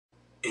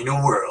In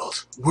a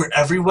world where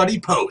everybody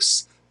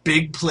posts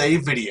big play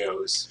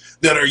videos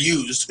that are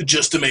used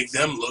just to make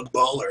them look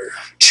baller,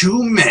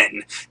 two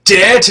men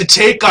dare to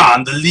take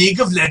on the League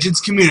of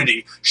Legends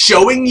community,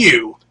 showing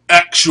you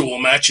actual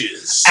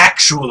matches,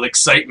 actual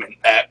excitement,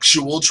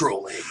 actual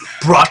trolling,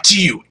 brought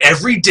to you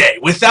every day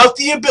without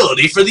the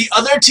ability for the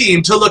other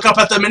team to look up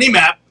at the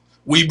minimap.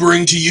 We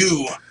bring to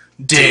you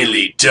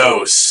Daily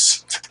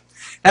Dose.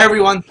 Hey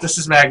everyone, this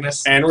is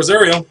Magnus and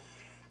Razurial.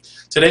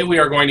 Today we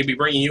are going to be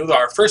bringing you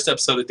our first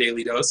episode of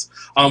Daily Dose.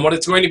 What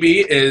it's going to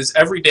be is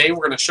every day we're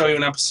going to show you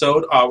an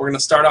episode. We're going to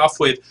start off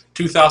with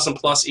 2,000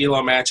 plus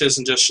ELO matches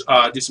and just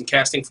do some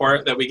casting for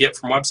it that we get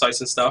from websites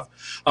and stuff.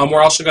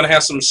 We're also going to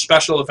have some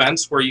special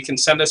events where you can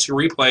send us your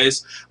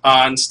replays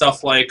on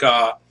stuff like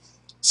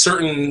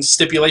certain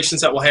stipulations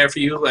that we'll have for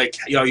you, like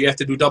you have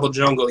to do double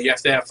jungle, you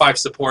have to have 5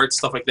 supports,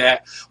 stuff like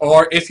that.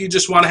 Or if you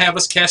just want to have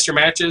us cast your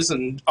matches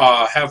and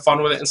have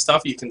fun with it and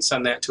stuff, you can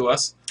send that to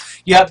us.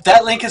 Yep,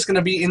 that link is going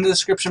to be in the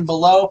description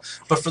below,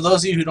 but for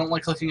those of you who don't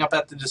like looking up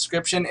at the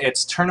description,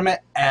 it's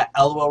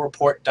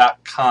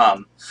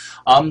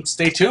tournament@LoLReportDotCom.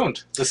 Stay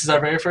tuned. This is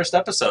our very first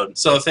episode.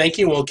 So thank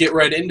you, we'll get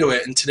right into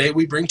it, and today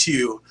we bring to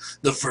you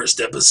the first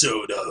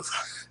episode of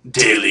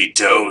Daily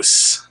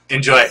Dose.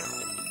 Enjoy.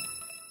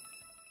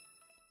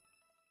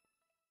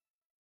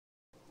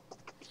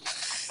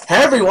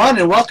 Hey everyone,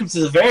 and welcome to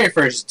the very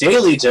first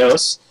Daily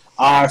Dose.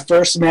 Our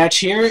first match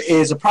here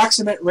is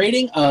approximate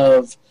rating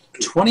of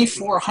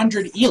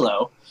 2,400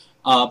 ELO.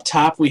 Up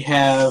top we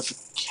have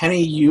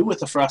Kenny Yu with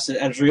the Frosted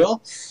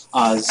Ezreal,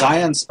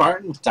 Zion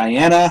Spartan with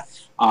Diana,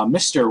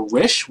 Mr.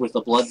 Wish with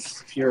the Blood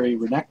Fury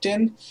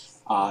Renekton,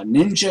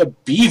 Ninja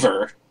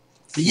Beaver.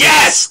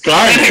 Yes!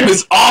 That name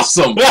is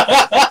awesome!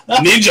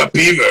 Ninja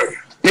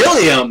Beaver.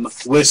 Billiam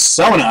with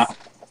Sona.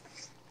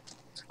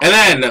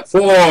 And then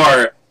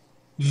for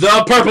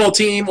the purple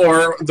team,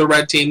 or the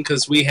red team,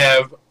 because we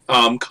have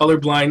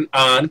colorblind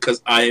on,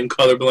 because I am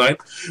colorblind.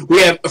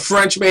 We have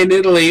French made in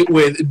Italy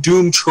with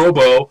Doom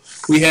Trobo.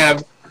 We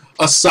have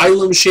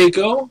Asylum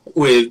Shaco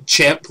with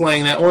Champ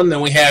playing that one. Then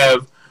we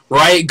have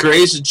Riot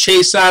Grace with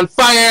Chase on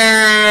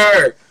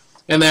Fire.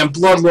 And then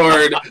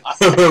Bloodlord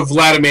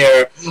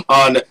Vladimir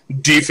on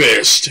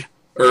Defist.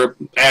 Or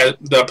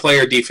the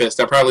player Defist.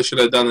 I probably should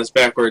have done this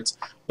backwards.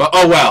 But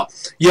oh well.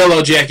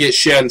 Yellow Jacket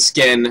Shen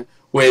Skin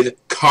with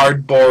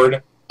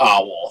Cardboard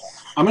Owl.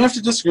 I'm going to have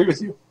to disagree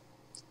with you.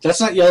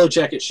 That's not Yellow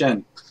Jacket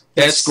Shen.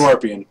 That's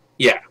Scorpion.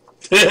 Yeah.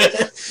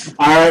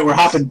 Alright, we're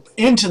hopping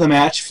into the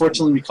match.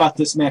 Fortunately, we caught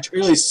this match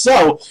early,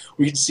 so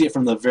we can see it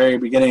from the very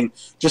beginning.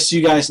 Just so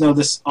you guys know,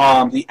 this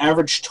the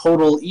average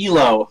total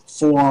ELO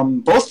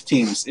from both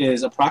teams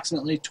is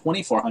approximately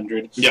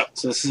 2,400. Yep.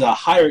 So this is a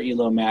higher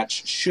ELO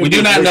match. We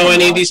do not know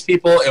any of these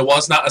people. It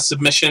was not a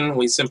submission.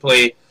 We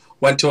simply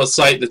went to a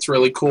site that's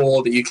really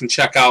cool that you can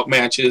check out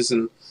matches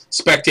and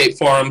spectate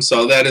for them,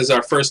 so that is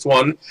our first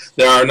one.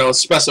 There are no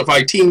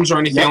specified teams or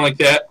anything like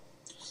that.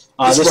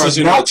 This is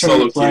not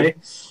tournament play.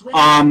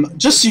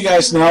 Just so you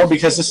guys know,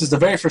 because this is the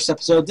very first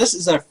episode, this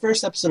is our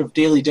first episode of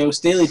Daily Dose.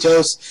 Daily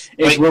Dose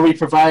is where we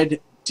provide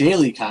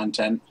daily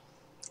content.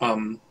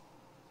 We're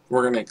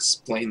going to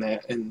explain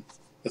that in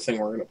the thing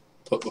we're going to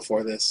put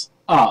before this.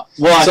 Well,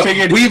 I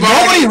figured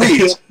nobody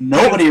reads.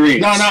 Nobody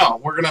reads. No,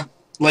 we're going to,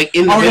 like,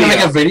 in the video. We're going to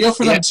make a video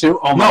for them, too?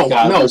 Oh, my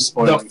God.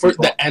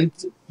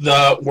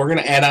 No, we're going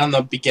to add on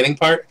the beginning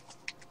part.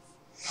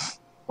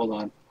 Hold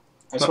on.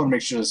 I just want to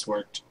make sure this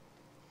worked.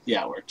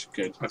 Yeah, it worked.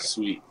 Good. Okay.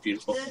 Sweet.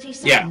 Beautiful.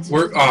 Yeah,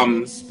 we're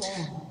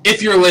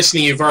if you're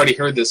listening, you've already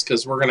heard this,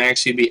 because we're going to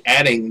actually be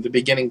adding the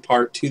beginning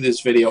part to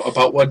this video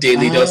about what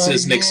Daily Dose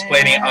is and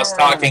explaining us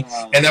talking,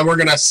 and then we're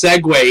going to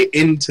segue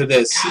into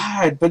this.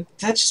 God, but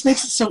that just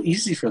makes it so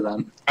easy for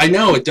them. I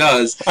know it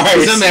does,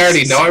 because then they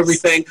already know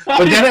everything,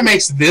 but then it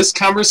makes this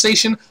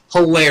conversation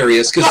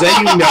hilarious, because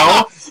then you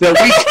know that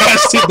we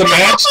casted the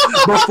match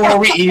before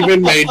we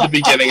even made the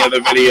beginning of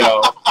the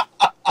video.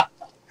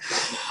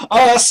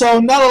 So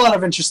not a lot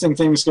of interesting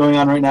things going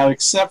on right now,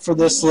 except for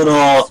this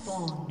little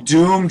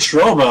Doom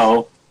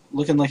Trobo,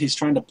 looking like he's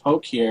trying to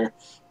poke here.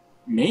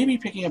 Maybe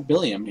picking up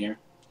Billiam here.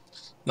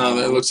 No,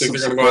 it looks like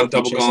they're going to go on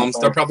double golems.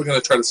 They're probably going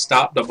to try to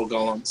stop double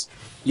golems.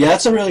 Yeah,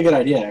 that's a really good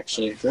idea,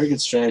 actually. Very good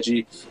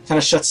strategy. Kind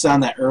of shuts down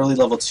that early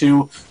level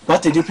 2,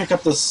 but they do pick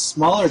up the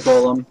smaller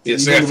golem. Yeah,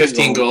 so they got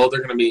 15 gold. They're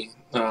going to be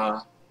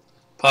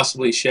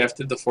possibly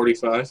shafted to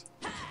 45.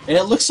 And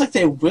it looks like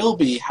they will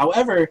be.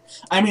 However,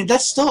 I mean,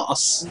 that's still a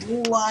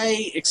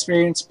slight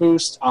experience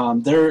boost.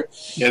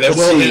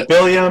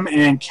 Billiam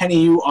and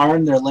Kenny Yu are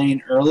in their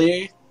lane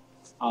early.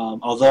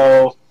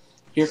 Although,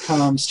 here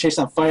comes Chase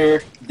on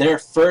Fire. They're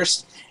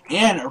first.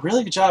 And a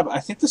really good job. I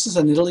think this is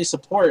a Nidalee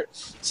support.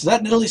 So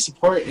that Nidalee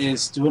support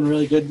is doing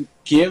really good.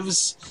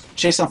 Gives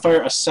Chase on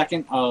Fire a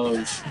second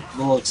of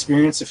little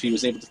experience if he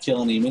was able to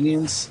kill any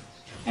minions.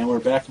 And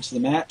we're back into the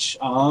match.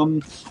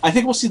 I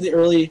think we'll see the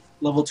early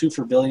level 2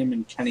 for Billiam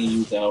and Kenny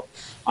Yu, though.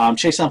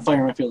 Chase on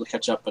Fire might be able to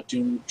catch up, but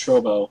Doom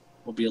Trobo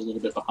will be a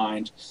little bit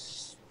behind.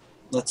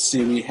 Let's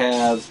see, we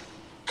have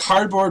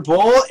Cardboard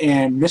Bowl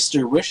and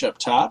Mr. Wish up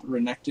top.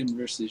 Renekton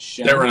versus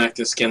Shen. That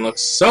Renekton skin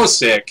looks so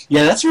sick.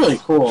 Yeah, that's really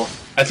cool.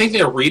 I think they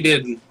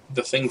redid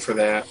the thing for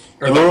that.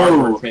 Or the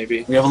artwork,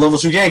 maybe. We have a level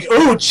 2 gank.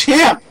 Ooh,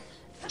 Champ!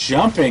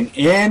 Jumping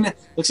in.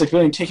 Looks like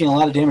Billiam taking a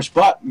lot of damage,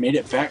 but made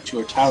it back to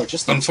her tower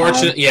just in time.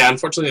 Yeah,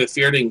 unfortunately the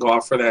fear didn't go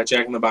off for that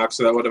Jack in the Box,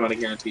 so that would have been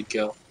a guaranteed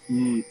kill.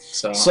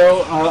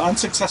 So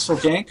unsuccessful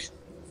gank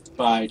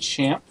by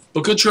Champ.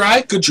 But good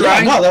try, good try.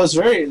 Yeah, no, that was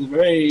very,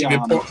 very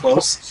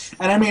close.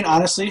 And I mean,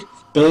 honestly,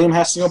 Billiam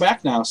has to go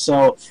back now.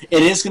 So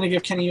it is going to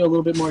give Kenny a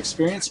little bit more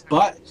experience,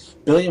 but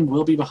Billiam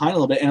will be behind a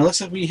little bit. And it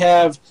looks like we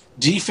have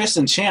D-Fist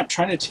and Champ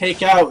trying to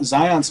take out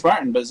Zion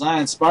Spartan, but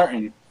Zion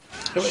Spartan...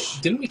 Hey, wait,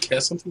 didn't we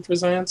cast something for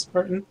Zion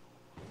Spartan?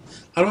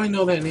 How do I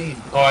know that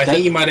name? Oh, I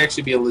think he might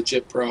actually be a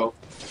legit pro.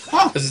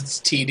 Because it's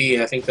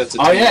TD. I think that's a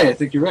TD. Oh, yeah, I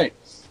think you're right.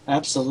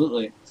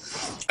 Absolutely.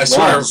 I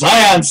swear.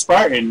 Zion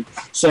Spartan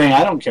saying,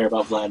 I don't care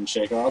about Vlad and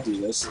Shaker. I'll do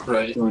this.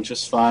 Right. Doing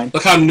just fine.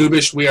 Look how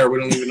noobish we are. We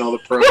don't even know the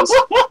pros.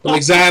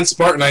 Like, Zion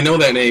Spartan, I know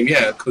that name.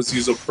 Yeah, because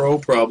he's a pro,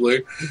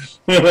 probably.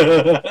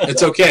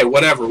 It's okay.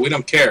 Whatever. We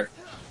don't care.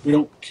 We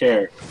don't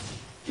care.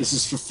 This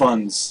is for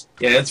funds.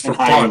 Yeah, it's for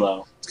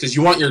fun. Because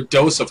you want your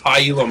dose of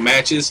high-elo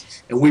matches,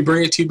 and we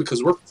bring it to you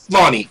because we're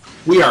funny.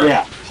 We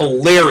are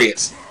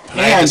hilarious.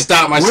 And I have to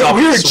stop myself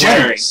we're from swearing.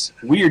 Generous.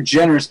 We are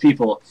generous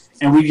people,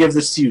 and we give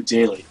this to you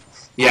daily.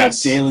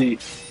 Yes.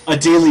 A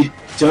daily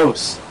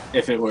dose,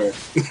 if it were.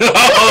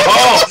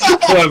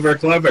 Clever,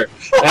 clever.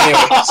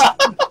 Anyways.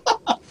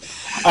 All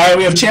right,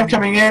 we have Champ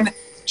coming in.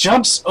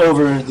 Jumps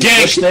over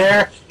the Wish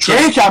there.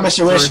 Gank on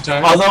Mr. Wish.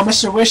 Although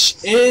Mr.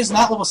 Wish is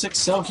not level 6,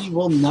 so he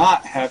will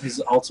not have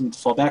his ultimate to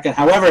fall back on.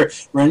 However,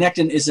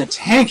 Renekton is a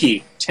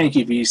tanky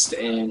beast,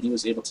 and he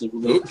was able to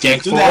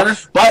gank do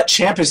that. But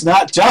Champ is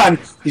not done.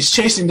 He's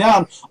chasing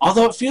down.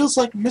 Although it feels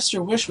like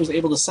Mr. Wish was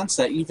able to sense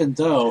that, even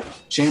though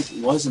Champ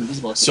was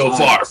invisible. So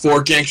far,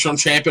 4 ganks from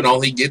Champ, and all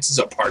he gets is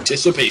a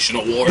participation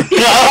award.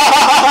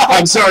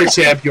 I'm sorry,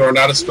 Champ. You are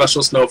not a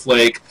special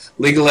snowflake.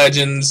 League of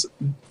Legends,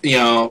 you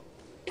know...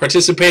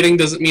 Participating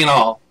doesn't mean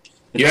all.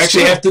 You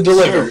actually have to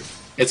deliver.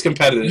 It's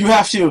competitive. You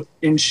have to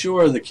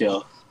ensure the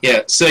kill.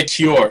 Yeah,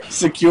 secure.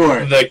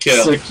 Secure the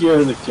kill.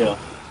 Secure the kill.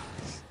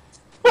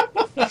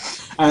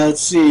 Let's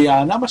see.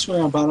 Not much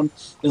going on bottom.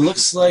 It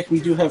looks like we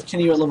do have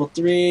Kenny at level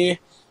 3.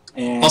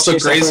 And also,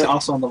 Gray's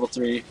also on level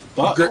 3.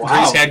 But,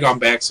 Gray's had gone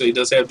back, so he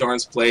does have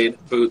Doran's Blade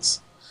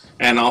boots.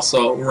 And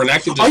also,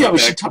 Renekton just we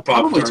should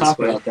probably talk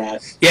about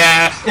that.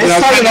 Yeah.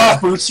 It started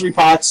off boots, 3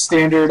 pots,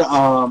 standard...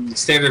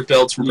 standard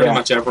builds from pretty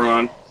much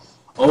everyone.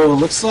 Oh, it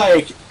looks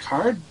like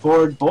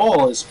Cardboard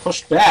Bowl is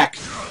pushed back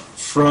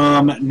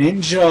from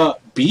Ninja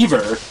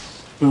Beaver,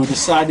 who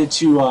decided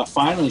to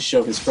finally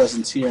show his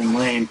presence here in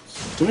lane,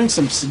 doing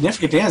some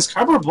significant damage.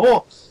 Cardboard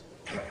Bowl...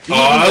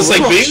 I was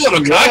like being a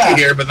little cocky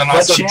here, but then all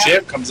of a sudden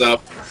Champ comes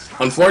up.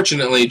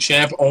 Unfortunately,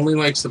 Champ only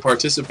likes to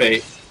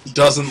participate,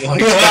 doesn't like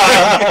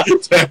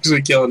to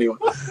actually kill anyone.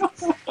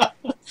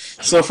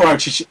 So far,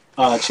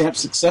 Champ's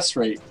success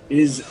rate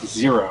is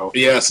 0.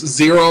 Yes,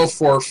 0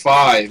 for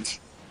 5.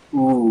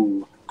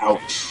 Ooh,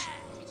 ouch.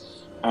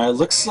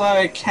 Looks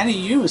like Kenny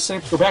Yu is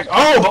safe to go back.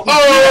 Oh,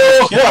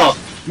 but kill!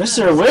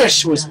 Mr.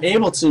 Wish was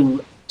able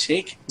to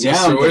take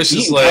down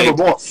the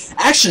Bull.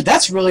 Actually,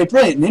 that's really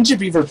brilliant. Ninja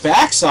Beaver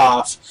backs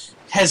off,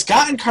 has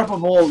gotten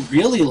Cardboard Bowl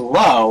really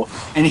low,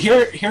 and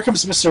here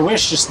comes Mr.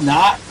 Wish just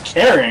not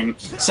caring,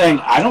 saying,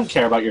 I don't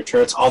care about your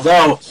turrets,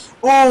 although,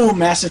 ooh,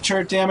 massive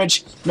turret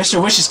damage.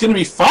 Mr. Wish is going to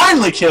be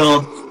finally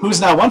killed,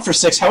 who's now 1 for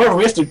 6. However,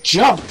 we have to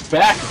jump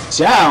back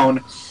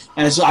down,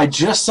 as I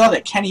just saw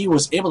that Kenny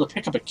was able to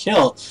pick up a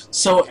kill.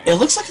 So it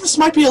looks like this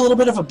might be a little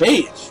bit of a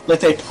bait. Like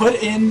they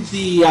put in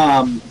the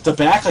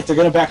back, like they're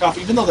going to back off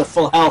even though they're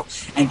full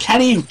health. And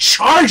Kenny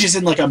charges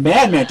in like a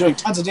madman, doing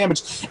tons of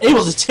damage,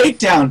 able to take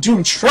down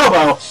Doom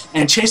Trobo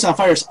and Chase on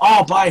Fires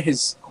all by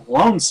his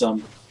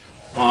lonesome.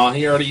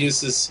 He already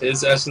uses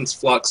his Essence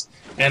Flux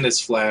and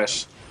his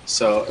Flash.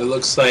 So it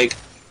looks like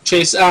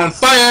Chase on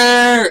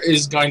Fire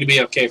is going to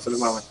be okay for the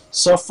moment.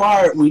 So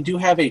far, we do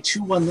have a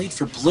 2-1 lead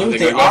for Blue.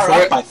 They are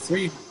up by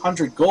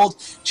 300 gold.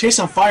 Chase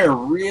on Fire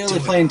really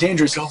playing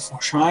dangerous.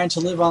 Trying to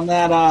live on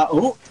that.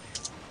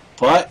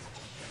 But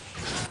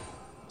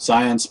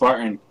Zion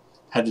Spartan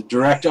had to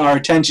direct our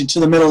attention to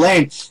the middle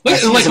lane.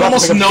 Like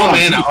almost no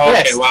mana. Oh,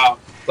 okay, wow.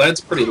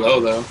 Vlad's pretty low,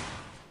 though.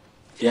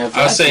 Yeah,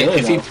 I was saying,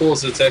 if he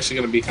pulls, it's actually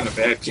going to be kind of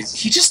bad.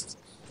 He just...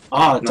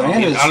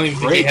 Diana's I don't even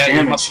think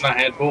he must not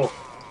had pull.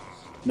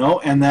 No,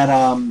 and that,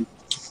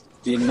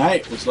 the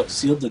Ignite was what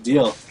sealed the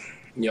deal.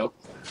 Yep.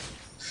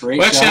 Great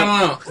well, actually, job.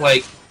 I don't know.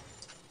 Like,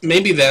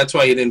 maybe that's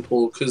why he didn't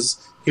pull,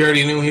 because he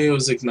already knew he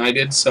was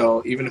ignited.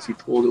 So even if he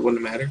pulled, it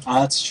wouldn't matter.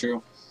 That's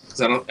true.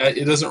 Because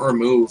it doesn't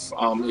remove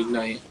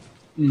ignite.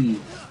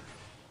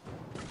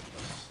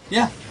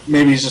 Yeah,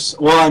 maybe he's just.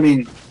 Well, I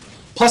mean,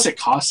 plus it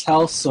costs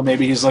health, so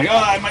maybe he's like,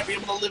 I might be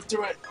able to live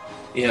through it.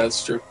 Yeah,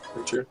 that's true.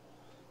 Very true.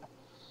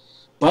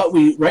 But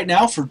right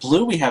now for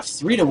Blue, we have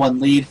 3-1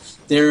 lead.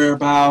 They're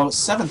about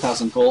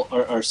 7,000 gold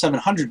or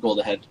 700 gold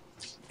ahead.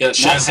 Yeah,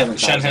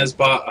 Shen has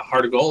bought a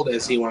heart of gold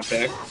as he went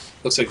back.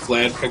 Looks like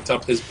Vlad picked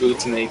up his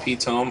boots and AP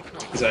tome.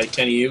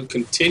 Kenny Yu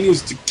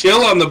continues to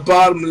kill on the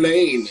bottom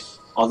lane.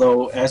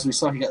 Although, as we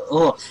saw, he got a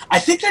little... I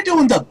think they're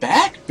doing the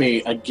back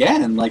bait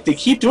again. Like, they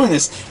keep doing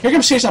this. Here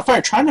comes Chase on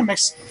Fire, trying to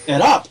mix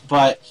it up,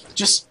 but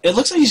just it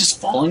looks like he's just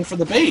falling for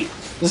the bait.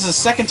 This is the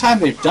second time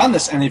they've done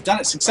this, and they've done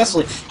it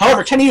successfully.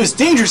 However, Kenny is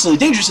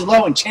dangerously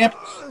low, and Champ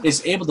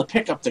is able to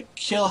pick up the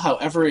kill.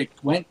 However, it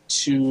went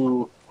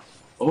to...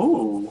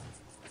 Oh...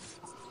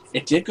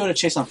 It did go to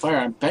Chase on Fire.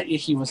 I bet you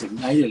he was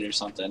ignited or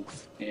something.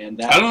 And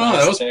that I don't know.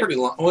 That was tick. pretty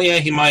long. Oh, yeah,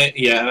 he might.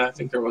 Yeah, I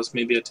think there was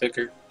maybe a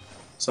ticker.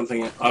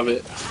 Something of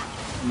it.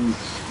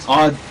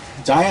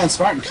 Diane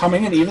Spartan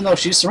coming in, even though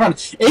she's surrounded.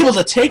 Able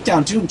to take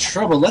down Doom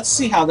Trouble. Let's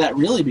see how that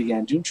really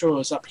began. Doom Trouble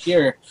is up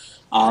here.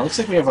 Looks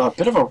like we have a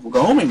bit of a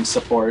roaming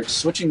support.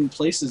 Switching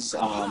places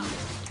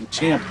with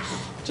Champ.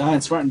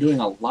 Diane Spartan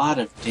doing a lot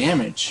of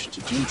damage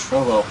to Doom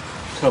Trouble.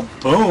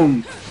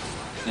 Kaboom!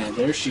 And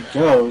there she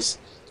goes.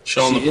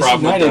 Showing She the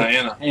problem with ignited,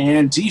 Diana.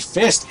 And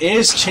D-Fist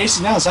is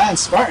chasing down Zion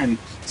Spartan.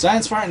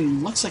 Zion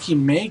Spartan looks like he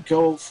may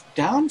go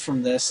down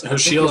from this. Her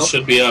shield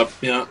should be up.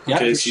 Yeah. Yeah,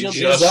 Okay, her she shield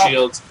just is up.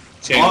 shields.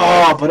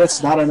 Oh, but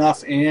it's not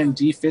enough, and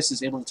D-Fist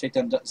is able to take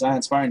down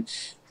Zion Spartan.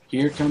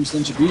 Here comes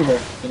Ninja Beaver.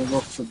 Gonna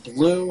go for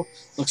blue.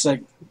 Looks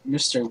like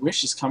Mr.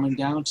 Wish is coming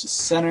down to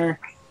center,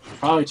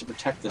 probably to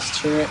protect this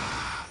turret.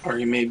 Or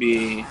he may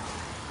be...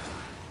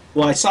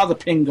 Well, I saw the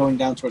ping going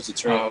down towards the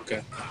turret. Oh,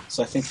 okay.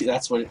 So I think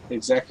that's what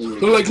exactly.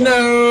 They're like,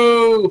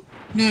 no!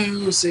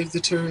 No, save the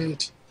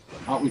turret.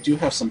 We do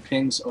have some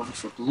pings over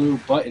for blue,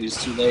 but it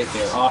is too late.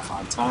 They're off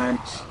on time,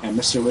 and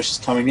Mr. Wish is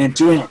coming in,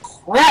 doing a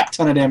crap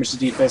ton of damage to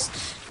D-Fist,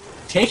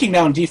 taking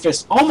down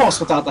D-Fist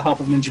almost without the help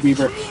of Ninja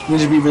Beaver.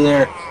 Ninja Beaver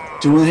there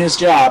doing his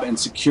job and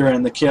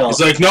securing the kill.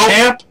 He's like, no,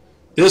 Champ,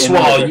 this in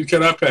wall order. you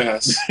cannot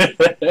pass.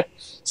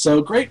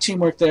 So great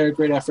teamwork there,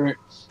 great effort,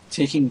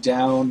 taking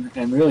down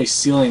and really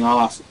sealing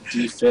off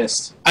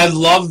D-Fist. I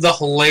love the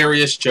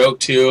hilarious joke,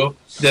 too,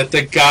 that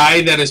the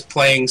guy that is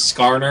playing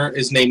Skarner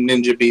is named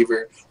Ninja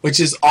Beaver, which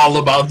is all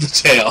about the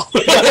tail.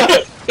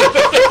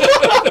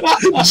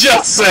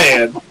 Just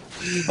saying.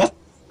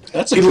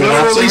 That's a He good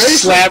literally observation.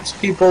 slaps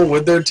people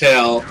with their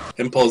tail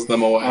and pulls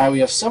them away. We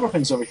have several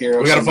pings over here.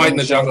 We got a fight in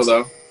the jungle,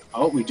 though.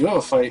 Oh, we do have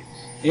a fight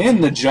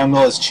in the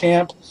jungle as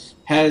Champ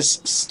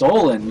has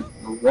stolen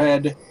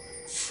red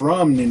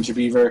from Ninja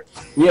Beaver.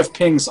 We have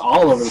pings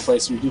all over the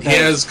place. We do have... He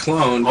has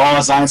cloned.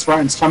 Oh, Zion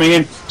Spartan's coming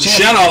in.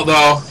 Shen out,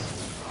 though.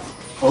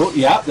 Oh,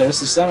 yeah, there's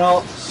the Sen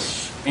ult.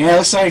 And it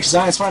looks like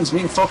Zion Spartan's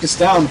being focused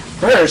down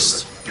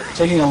first,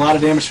 taking a lot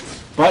of damage.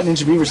 But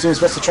Ninja Beaver's doing his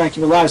best to try and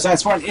keep it alive. Zion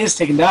Spartan is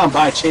taken down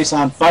by Chase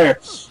on Fire.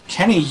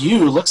 Kenny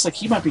Yu looks like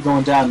he might be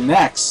going down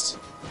next.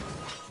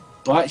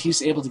 But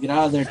he's able to get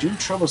out of there. Doom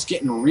Trouble's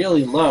getting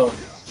really low.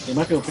 They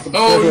might be able to pick up the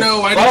Oh, kill here. no,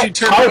 why But did you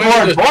turn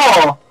Cardboard away?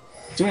 Ball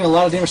doing a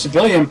lot of damage to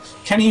Billiam.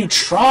 Kenny Yu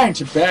trying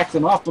to back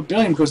them off, but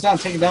Billiam goes down,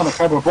 taken down by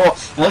Cardboard Ball.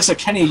 And it looks like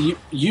Kenny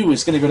Yu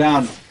is going to go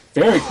down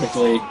very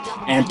quickly.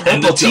 And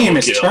Purple Team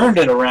has turned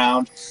it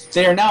around.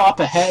 They are now up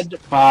ahead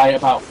by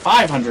about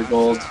 500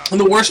 gold. And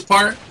the worst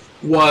part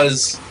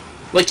was,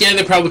 like, yeah,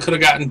 they probably could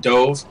have gotten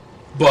dove,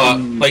 but,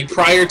 like,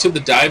 prior to the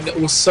dive, that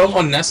was so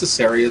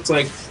unnecessary. It's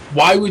like,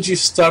 why would you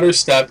stutter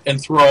step and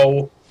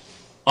throw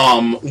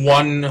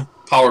one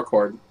power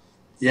cord?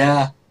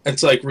 Yeah.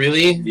 It's like,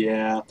 really?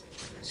 Yeah.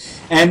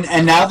 And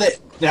now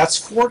that's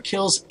 4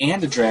 kills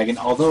and a dragon,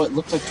 although it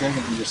looked like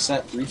Dragon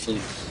reset briefly,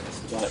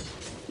 but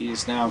he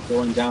is now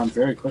going down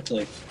very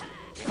quickly.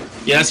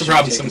 Yeah, that's the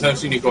problem.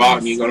 Sometimes when you go out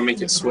and you go to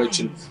make it switch,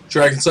 and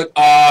Dragon's like,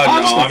 no,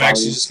 I'm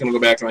actually just going to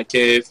go back to my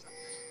cave.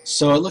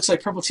 So it looks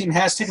like Purple Team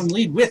has taken the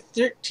lead with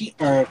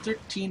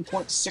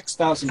 13.6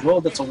 thousand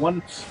gold. That's a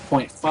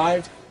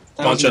 1.5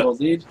 thousand gold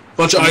lead.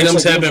 Bunch of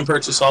items have been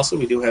purchased also.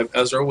 We do have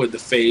Ezra with the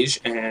Phage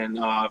and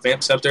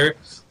Vamp Scepter.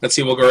 Let's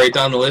see, we'll go right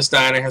down the list.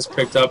 Diana has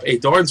picked up a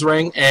Dorn's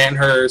Ring and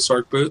her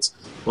Sork Boots.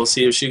 We'll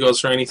see if she goes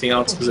for anything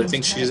else, because I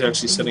think she's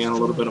actually sitting on a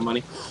little bit of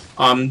money.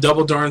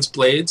 Double Dorn's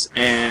Blades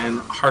and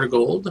Heart of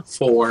Gold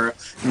for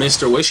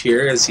Mr. Wish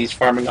here, as he's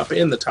farming up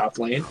in the top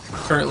lane.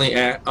 Currently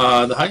at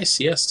the highest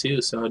CS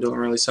too, so doing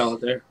really solid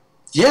there.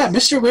 Yeah,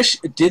 Mr. Wish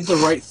did the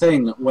right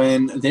thing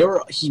when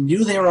he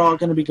knew they were all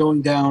going to be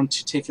going down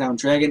to take down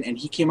Dragon, and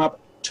he came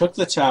up, took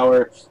the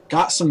tower,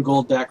 got some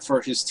gold back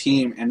for his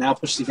team, and now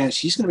pushed the advantage.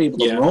 He's going to be able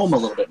to roam a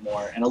little bit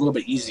more and a little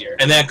bit easier.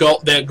 And that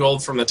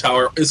gold from the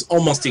tower is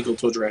almost equal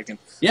to a dragon.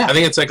 Yeah, I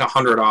think it's like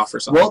 100 off or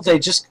something. Well,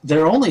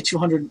 they're only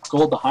 200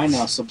 gold behind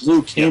now, so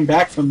Blue came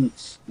back from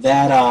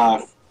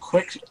that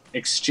quick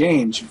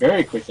exchange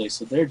very quickly,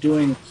 so they're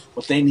doing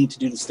what they need to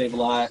do to stay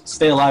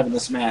alive in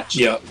this match.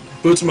 Yeah,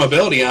 boots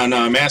mobility on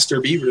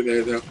Master Beaver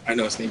there, though. I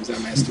know his name's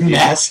not Master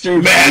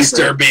Beaver.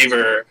 Master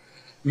Beaver.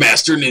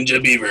 Master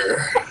Ninja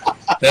Beaver.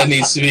 That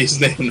needs to be his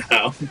name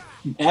now.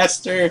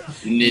 Master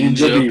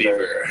Ninja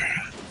Beaver.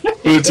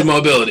 Boots of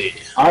mobility.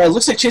 Alright,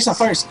 looks like Chase on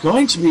Fire is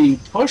going to be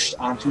pushed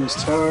onto his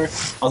tower,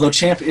 although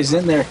Champ is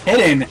in there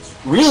hidden,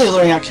 really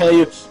luring out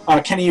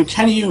Kenny Yu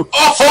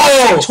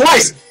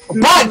twice!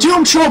 But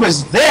Doom Trobe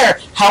is there.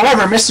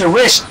 However, Mr.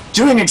 Wish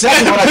doing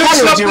exactly what I thought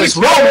he would do is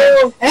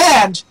roaming,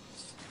 and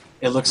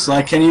it looks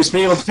like Kenny Yu's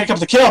being able to pick up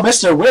the kill.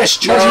 Mr. Wish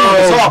charging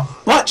over the wall,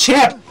 but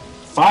Champ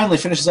finally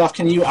finishes off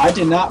Kenny Yu. I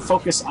did not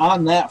focus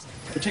on that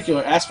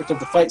particular aspect of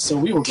the fight, so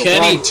we will go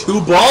Kenny, back. too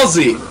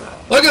ballsy.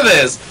 Look at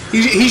this.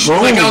 He should,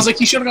 like I was like,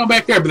 he should have gone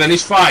back there, but then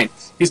he's fine.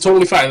 He's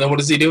totally fine. And then what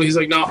does he do? He's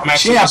like, no, I'm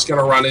actually just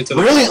going to run into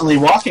the... Brilliantly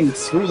walking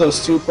through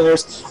those two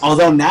players,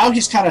 although now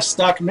he's kind of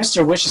stuck.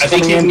 Mr. Wish is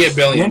coming in. I think he can get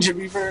Billion. Ninja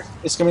Beaver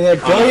is coming there.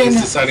 Billion.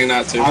 He's deciding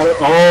not to.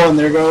 Oh, and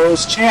there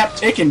goes Champ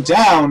taken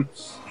down.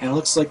 And it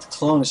looks like the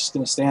clone is just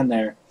going to stand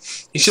there.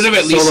 He should have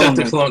at least sent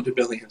the clone to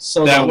Billion.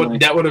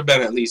 That would have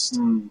been at least.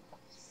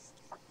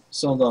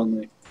 So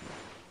lonely.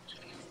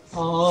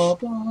 All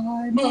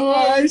by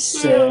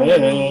myself.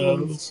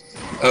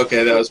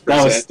 Okay, that was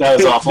that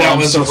was awful. That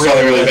was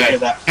really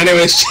bad.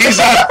 Anyways, she's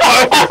on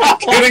fire,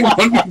 getting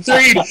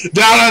 1v3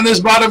 down on this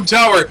bottom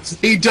tower.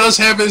 He does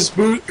have his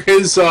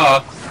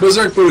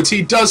berserk boots.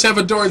 He does have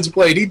a Doran's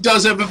blade. He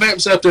does have a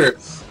Vamp Scepter,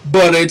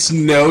 but it's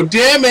no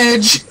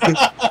damage.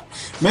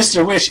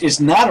 Mr. Wish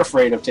is not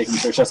afraid of taking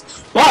first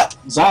shots, but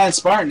Zion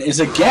Spartan is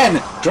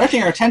again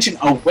directing our attention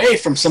away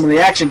from some of the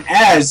action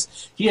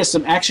as he has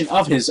some action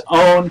of his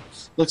own.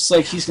 Looks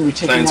like he's going to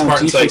be taking down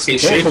Spartan's like, hey,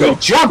 Shaco.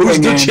 Who's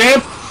the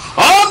champ?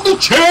 I'm the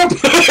champ!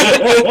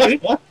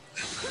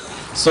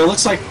 So it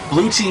looks like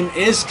blue team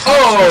is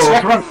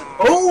coming.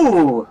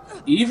 Oh,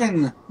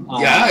 even.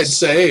 Yeah, it's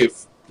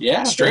safe.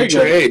 Yeah, straight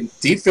trade.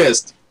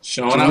 D-Fist.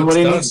 Showing out what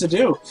he needs to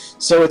do.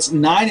 So it's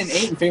 9 and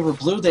 8 in favor of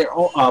blue.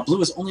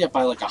 Blue is only up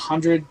by like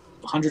 100,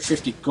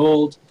 150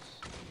 gold.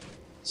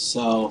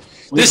 So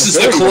this is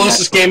the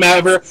closest game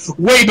ever.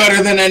 Way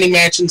better than any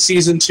match in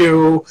Season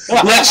 2.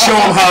 Let's show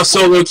them how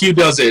solo queue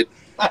does it.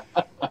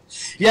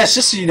 Yes,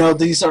 just so you know,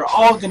 these are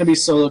all going to be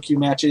solo queue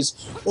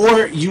matches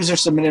or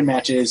user-submitted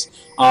matches.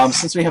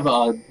 Since we have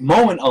a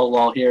moment of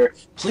lull here,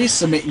 please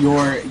submit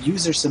your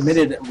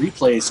user-submitted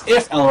replays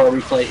if LOL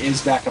Replay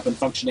is back up and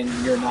functioning.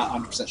 You're not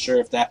 100% sure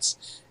if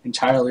that's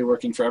entirely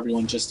working for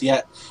everyone just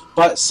yet.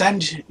 But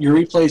send your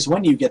replays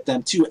when you get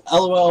them to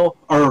LOL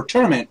or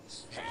tournament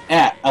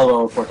at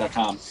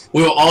LoLReportDotCom.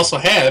 We will also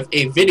have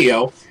a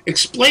video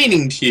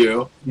explaining to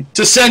you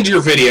to send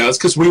your videos,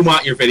 because we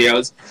want your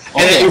videos,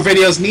 and that your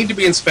videos need to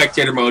be in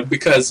spectator mode,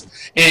 because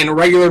in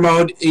regular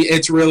mode,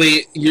 it's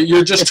really,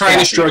 you're just trying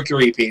to stroke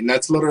your EP, and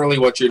that's literally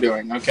what you're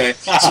doing, okay?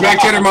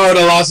 Spectator mode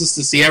allows us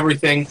to see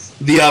everything,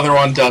 the other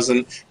one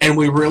doesn't, and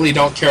we really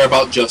don't care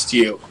about just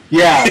you.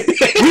 Yeah,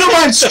 we don't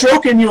mind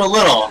stroking you a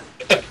little.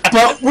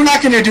 But we're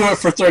not going to do it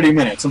for 30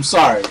 minutes. I'm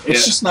sorry.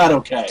 It's just not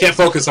okay. Can't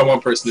focus on one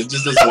person. It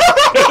just doesn't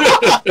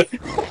work.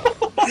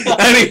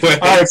 Anyway.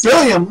 All right,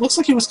 Billiam. Looks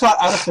like he was caught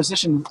out of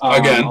position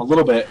again a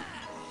little bit.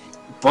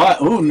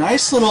 But, ooh,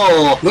 nice little...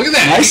 Look at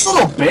that. Nice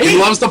little bait. He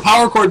loves the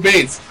power chord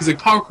baits. He's like,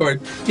 power chord.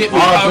 Get me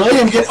power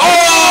Billiam get...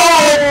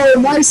 Oh!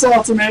 Nice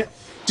ultimate.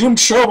 Doom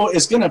Trouble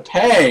is going to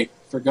pay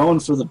for going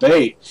for the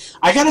bait.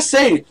 I got to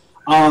say...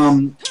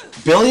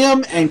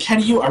 Billiam and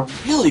Kenny Yu are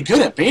really good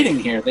at baiting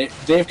here.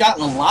 They've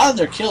gotten a lot of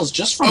their kills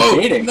just from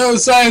baiting. No,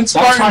 Science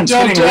Spartan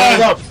jumped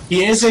out.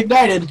 He is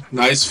ignited.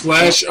 Nice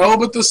flash. Oh,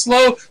 but the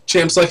slow.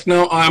 Champ's like,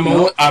 no, I'm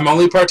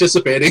only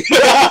participating.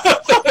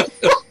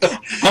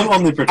 I'm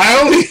only participating.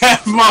 I only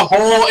have my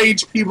whole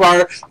HP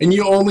bar, and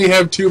you only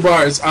have 2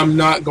 bars. I'm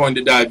not going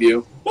to dive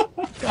you.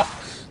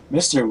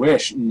 Mr.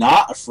 Wish,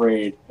 not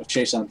afraid of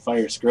Chase on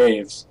Fire's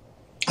graves.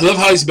 I love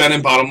how he's been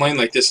in bottom lane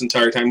like this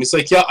entire time. He's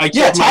like, yeah, I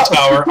killed my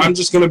tower. I'm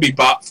just going to be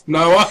bot from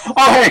now on.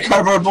 Oh, hey,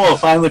 Cardboard Bull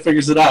finally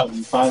figures it out.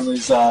 And finally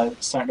is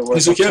starting to work.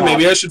 He's like, yeah,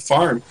 maybe I should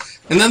farm.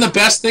 And then the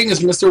best thing is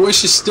Mr.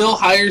 Wish is still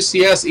higher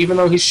CS, even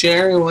though he's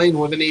sharing lane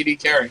with an AD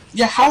carry.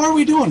 Yeah, how are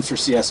we doing for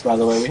CS, by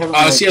the way? We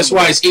haven't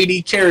CS-wise,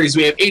 AD carries.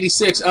 We have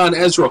 86 on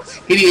Ezreal,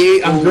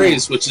 88 on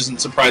Graves, which isn't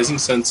surprising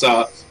since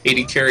AD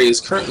carry is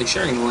currently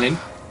sharing the lane.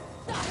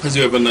 Because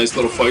we have a nice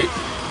little fight.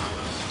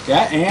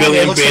 Yeah, and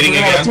Billiam it looks baiting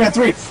like again.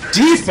 3-on-3.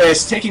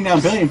 D-Fist taking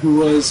down Billiam, who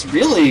was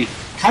really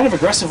kind of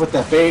aggressive with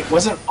that bait.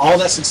 Wasn't all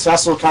that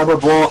successful. Cardboard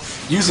Bull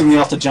using the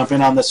ult to jump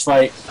in on this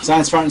fight.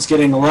 Zion Spartan's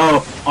getting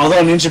low.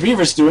 Although Ninja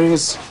Beaver's doing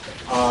his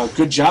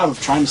good job of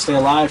trying to stay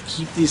alive,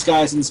 keep these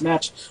guys in this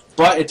match.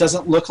 But it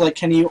doesn't look like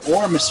Kenny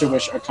or Mr.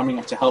 Wish are coming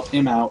up to help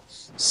him out.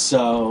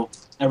 So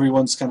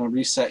everyone's going to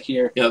reset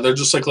here. Yeah, they're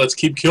just like, let's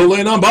keep kill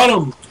lane on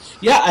bottom.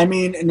 Yeah, I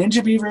mean,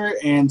 Ninja Beaver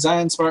and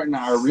Zion Spartan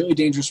are really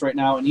dangerous right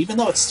now, and even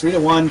though it's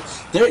 3-1,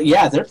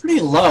 they're pretty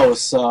low,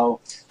 so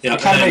it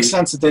kind of makes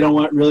sense that they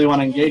don't really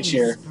want to engage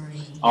here.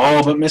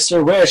 Oh, but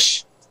Mr.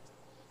 Wish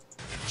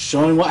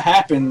showing what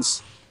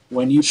happens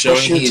when you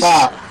push your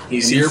top.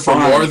 He's here for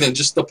more than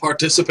just the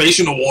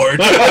participation award.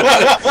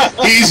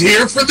 He's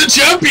here for the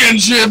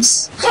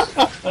championships.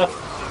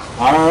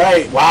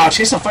 Alright, wow,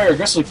 Chase on Fire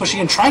aggressively pushing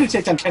in, trying to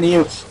take down Kenny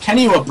Yu.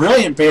 Kenny Yu, a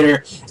brilliant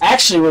baiter.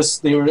 Actually,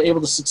 they were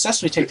able to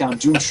successfully take down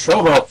Doom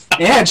Trovo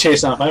and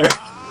Chase on Fire.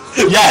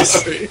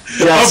 Yes,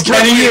 yes,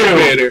 Kenny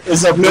Yu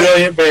is a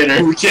brilliant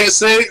baiter. We can't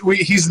say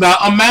he's not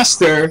a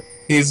master.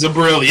 He's a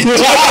brilliant.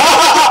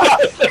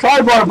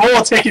 Cardboard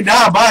Bull taken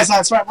down by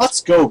Zion Spartan.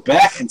 Let's go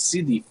back and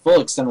see the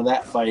full extent of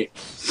that fight.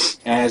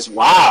 As,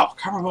 wow,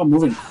 Cardboard Bull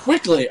moving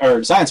quickly,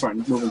 or Zion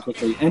Spartan moving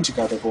quickly into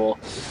Cardboard Bull.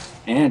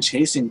 And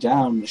chasing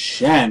down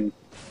Shen.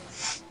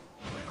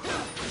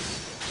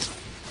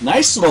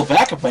 Nice little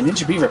backup by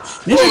Ninja Beaver.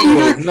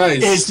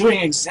 Nice. Is doing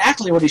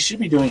exactly what he should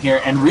be doing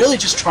here and really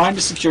just trying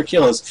to secure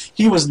kills.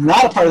 He was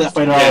not a part of that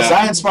fight at all. Yeah.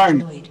 Zion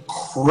Spartan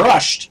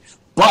crushed,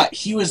 but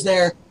he was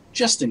there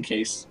just in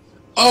case.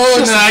 Oh,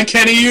 and then I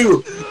Kenny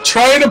you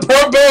trying to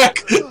pour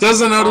back.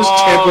 Doesn't notice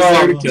Champ was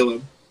there to kill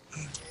him.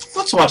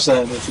 Let's watch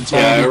that in its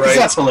entirety, Yeah, right.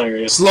 that's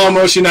hilarious. Slow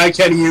motion, I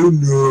Kenny you.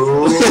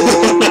 No.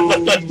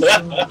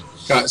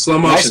 Got it, slow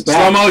motion. Nice back.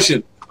 Slow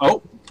motion.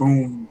 Oh,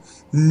 boom.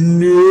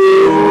 No.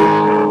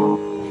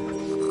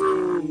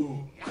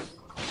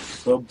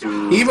 Oh,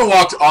 boom. He even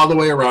walked all the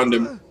way around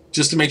him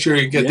just to make sure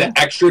he could get the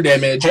extra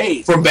damage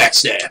from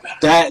backstab.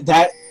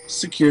 That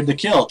secured the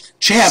kill.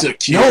 Champ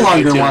no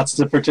longer wants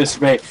to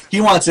participate.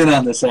 He wants in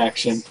on this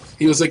action.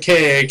 He was like,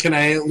 hey, can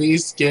I at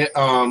least get,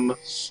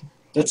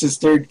 That's his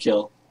third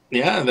kill.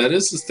 Yeah, that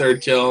is his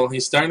third kill.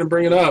 He's starting to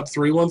bring it up.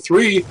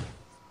 3-1-3.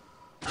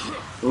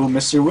 Ooh,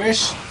 Mr.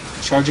 Wish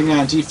charging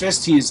on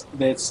D-Fist.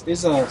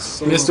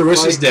 Mr.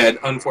 Wish is dead,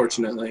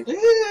 unfortunately.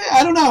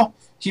 I don't know.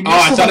 He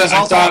I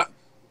thought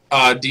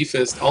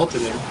D-Fist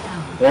ulted him.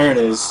 There it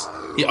is.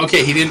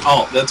 Okay, he didn't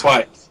ult. That's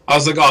why. I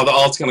was like, oh, the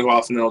ult's going to go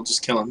off and it'll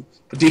just kill him.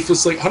 But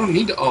D-Fist's like, I don't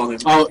need to ult him.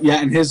 Oh,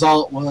 yeah, and his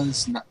ult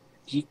was not...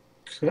 He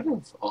could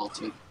have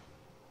ulted.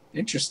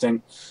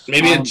 Interesting.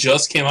 Maybe it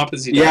just came up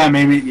as he died. Yeah,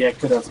 maybe. Yeah, it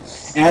could have.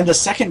 And the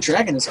second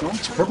dragon is going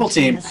to Purple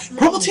Team.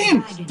 Purple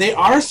Team, they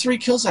are 3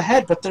 kills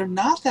ahead, but they're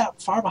not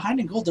that far behind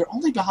in gold. They're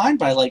only behind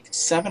by like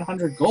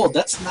 700 gold.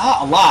 That's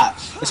not a lot,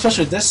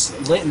 especially this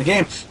late in the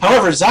game.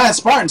 However, Zion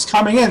Spartan's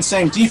coming in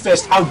saying,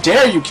 D-Fist, how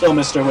dare you kill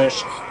Mr.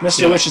 Wish?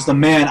 Mr. Wish is the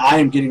man. I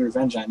am getting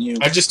revenge on you.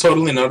 I just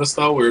totally noticed,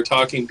 though, we were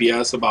talking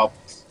BS about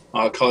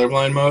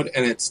colorblind mode,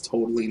 and it's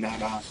totally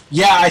not on.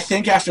 Yeah, I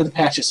think after the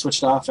patch it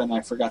switched off, and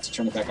I forgot to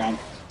turn it back on.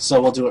 So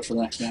we'll do it for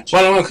the next match.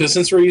 Well, I don't know, because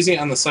since we're using it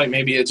on the site,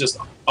 maybe it just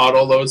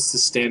auto-loads to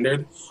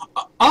standard.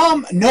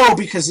 No,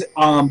 because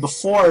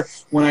before,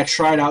 when I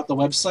tried out the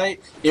website,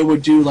 it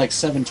would do like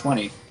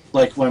 720,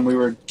 like when we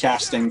were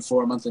casting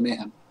for Monthly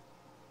Mayhem.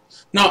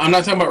 No, I'm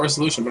not talking about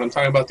resolution, but I'm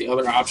talking about the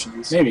other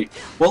options. Maybe.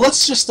 Well,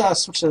 let's just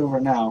switch it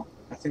over now.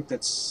 I think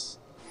that's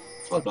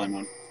colorblind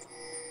mode.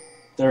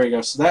 There we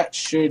go. So that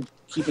should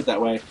keep it that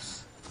way.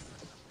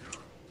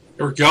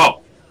 Here we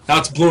go. Now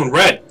it's blue and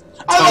red.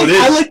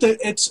 I like the.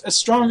 It's a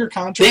stronger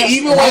contrast. They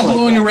even went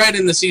blue and red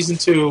in the Season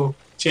 2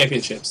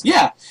 championships.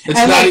 Yeah. It's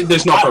not.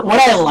 There's no purple.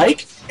 What I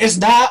like is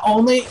not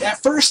only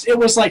at first it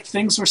was like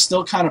things were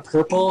still kind of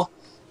purple,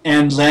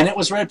 and then it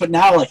was red, but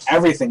now like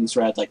everything's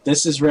red. Like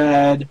this is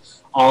red.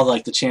 All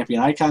like the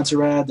champion icons are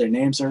red. Their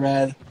names are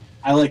red.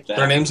 I like that.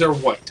 Their names are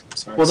white.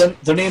 Sorry. Well,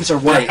 their names are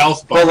white. Their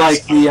health but bars.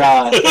 like the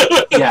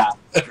yeah,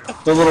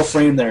 the little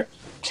frame there.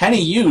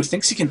 Kenny Yu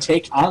thinks he can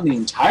take on the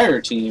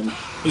entire team.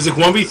 He's like,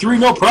 1v3,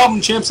 no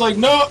problem. Champ's like,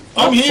 no,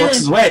 I'm here. Works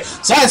his way.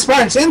 Zion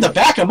Spartan's in to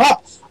back him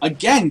up.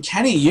 Again,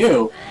 Kenny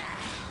Yu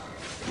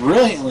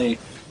brilliantly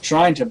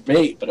trying to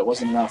bait, but it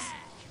wasn't enough.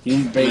 He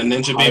didn't bait. And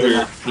Ninja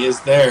Beaver, he is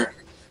there.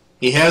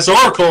 He has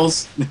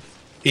oracles.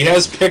 He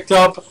has picked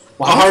up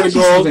a heart of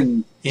gold.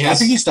 I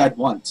think he's died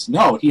once.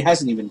 No, he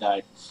hasn't even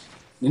died.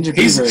 Ninja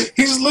Beaver.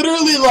 He's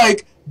literally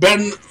like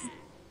been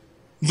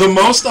the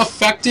most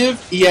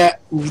effective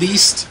yet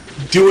least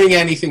doing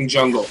anything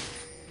jungle.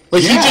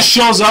 Like he just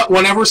shows up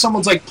whenever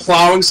someone's like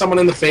plowing someone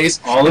in the face,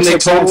 and they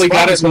totally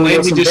got it. And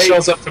he just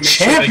shows up to make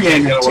sure they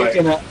can't get away.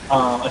 Taken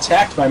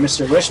attacked by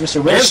Mr. Wish.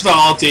 Mr. Wish. There's the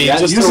ulti,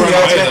 just to run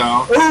away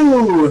now.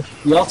 Ooh,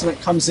 the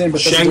ultimate comes in, but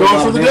Shen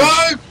going for the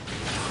dive.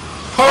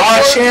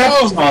 Champ.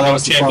 Oh, that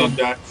was Champ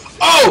dive.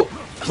 Oh,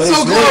 but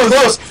so really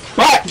close.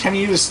 But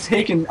Kenny Yu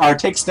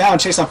takes down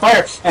Chase on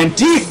Fire, and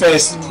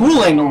D-Fist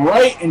pulling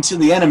right into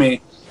the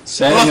enemy.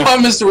 I thought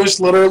Mr. Wish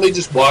literally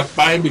just walked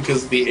by him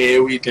because of the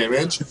AoE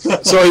damage.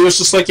 So he was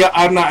just like, yeah,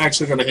 I'm not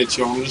actually going to hit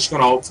you. I'm just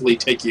going to hopefully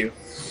take you.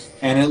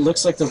 And it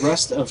looks like the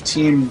rest of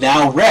Team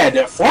now Red,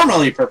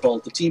 formerly Purple,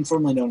 the team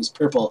formerly known as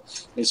Purple,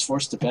 is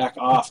forced to back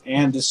off.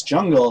 And this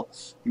jungle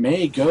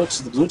may go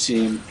to the blue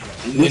team.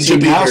 Blue team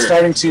now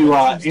starting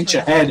to inch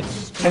ahead.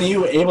 Kenny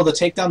Yu able to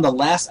take down the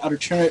last outer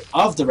turret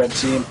of the red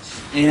team.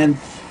 And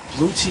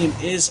blue team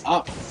is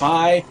up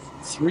by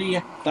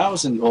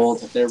 3,000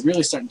 gold. They're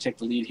really starting to take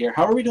the lead here.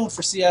 How are we doing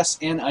for CS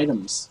and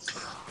items?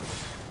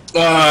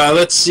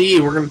 Let's see.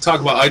 We're going to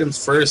talk about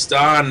items first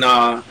on,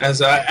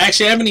 actually,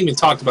 I haven't even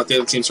talked about the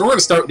other team, so we're going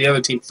to start with the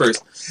other team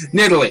first.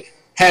 Nidalee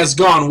has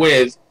gone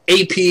with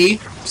AP,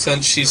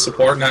 since she's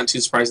support, not too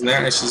surprising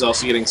there, and she's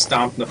also getting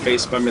stomped in the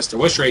face by Mr.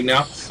 Wish right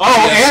now.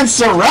 Oh, and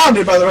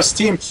surrounded by the rest of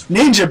the team.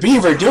 Ninja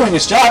Beaver doing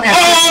his job,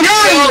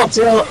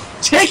 and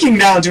taking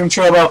down Doom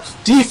Turbo.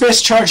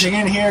 D-Fist charging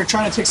in here,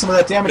 trying to take some of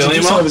that damage and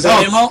do some of his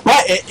own,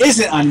 but it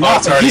isn't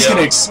enough, and he's going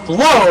to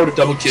explode.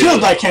 Double kill.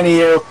 Killed by Kenny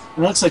Yu.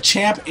 And it looks like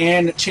Champ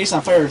and Chase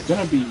on Fire are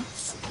going to be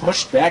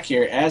pushed back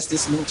here as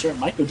this middle turret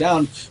might go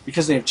down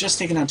because they have just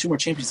taken on 2 more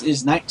champions. It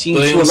is 19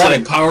 to 11.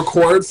 Like power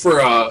chord for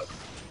a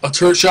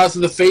turret shot to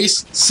the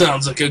face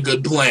sounds like a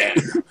good plan.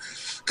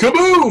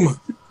 Kaboom!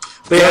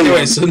 But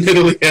anyway, so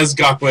Nidalee has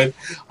gone with.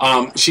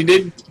 She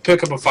did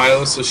pick up a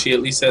Philo, so she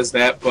at least has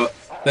that. But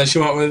Then she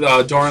went with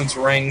Doran's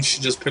Ring.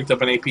 She just picked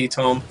up an AP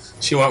Tome.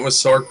 She went with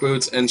Sork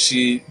Boots, and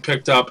she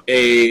picked up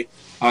a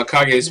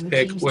Kage's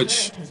Pick,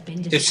 which,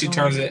 if she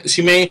turns it,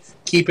 she may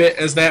keep it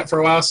as that for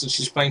a while since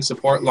she's playing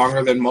support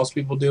longer than most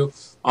people do.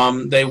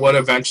 They would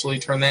eventually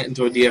turn that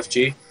into a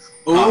DFG.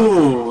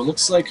 Ooh,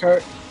 looks like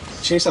her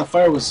Chase on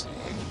Fire was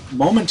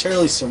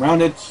momentarily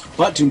surrounded,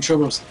 but Doom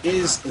Turbos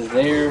is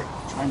there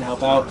trying to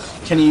help out.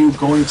 Kenny Yu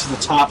going to the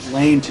top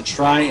lane to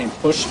try and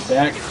push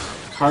back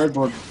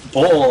Cardboard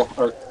Bull,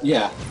 or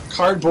yeah,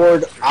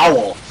 Cardboard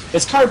Owl.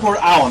 It's Cardboard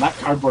Owl, not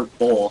Cardboard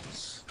Bull.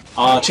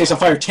 Chase on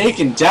Fire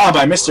taken down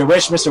by Mr.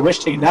 Wish. Mr. Wish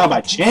taken down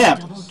by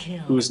Champ,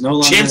 who is no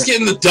longer... Champ's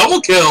getting the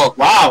double kill!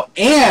 Wow,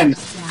 and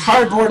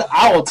Cardboard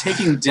Owl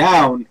taking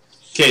down...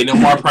 Okay, no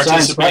more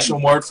participation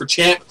award for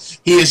Champ.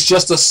 He is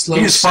just a slow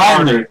He's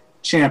starter. finally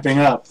champing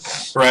up.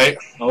 Right?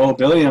 Oh,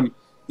 Billiam.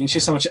 You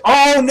chase so much...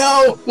 Oh,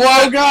 no!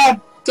 What? Oh,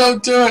 God!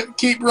 Don't do it.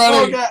 Keep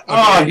running. Oh, God. Okay,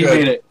 Oh, he good.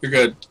 made it. You're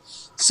good.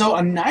 So,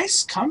 a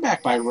nice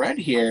comeback by Red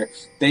here.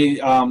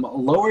 They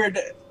lowered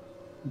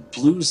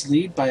Blue's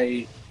lead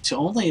to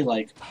only,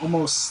 like,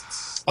 almost...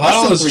 A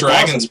lot of those 3,000.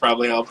 dragons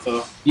probably help,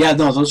 though. Yeah,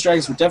 no, those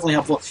dragons were definitely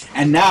helpful.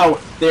 And now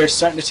they're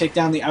starting to take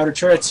down the outer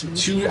turrets.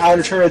 2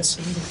 outer turrets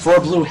for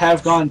Blue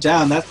have gone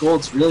down. That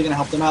gold's really going to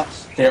help them out.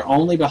 They're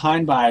only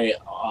behind by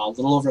a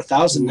little over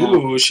 1,000 now.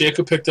 Ooh,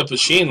 Shaco picked up a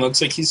Sheen.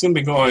 Looks like he's going to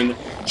be going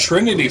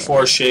Trinity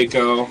for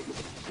Shaco.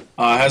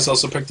 Has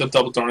also picked up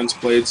double Doran's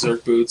Blades,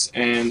 Zerg Boots,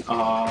 and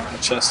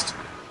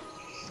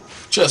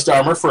chest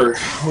armor for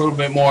a little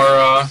bit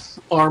more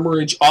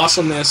armorage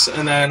awesomeness.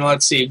 And then,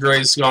 let's see,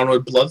 Gray's gone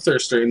with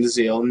Bloodthirster into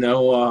Zeal.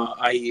 No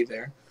IE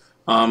there.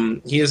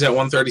 He is at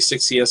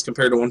 136 CS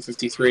compared to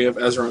 153 of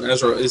Ezra. And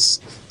Ezra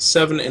is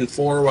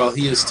 7-4 while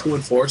he is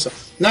 2-4. So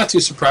not too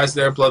surprised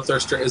there.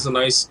 Bloodthirster is a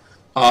nice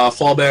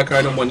fallback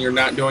item when you're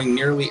not doing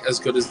nearly as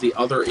good as the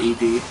other AD.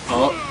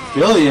 Oh,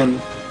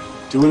 Billion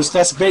doing his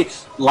classic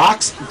bait.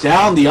 Locks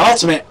down the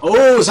ultimate.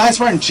 Oh, Zion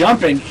Spartan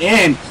jumping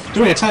in.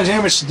 Doing a ton of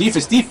damage to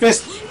Defist.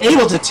 Defist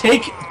able to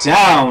take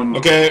down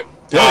Okay.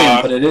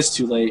 Billion, but it is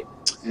too late.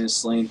 And is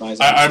slain by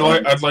Zion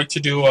Spartan. I'd like to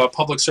do a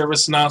public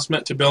service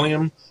announcement to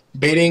Billiam.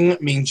 Baiting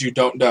means you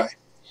don't die.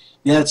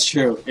 Yeah, that's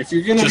true. If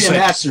you're going to be Just a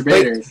saying.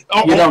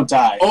 masturbator, you don't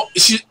die. Oh,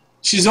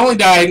 she's only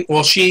died,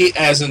 well, she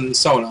as in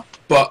Sona,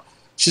 but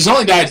she's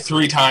only died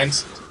 3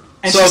 times.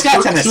 And So she's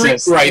got 10 3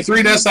 assists. Right,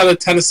 3 deaths out of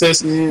 10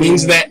 assists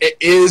means that it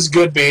is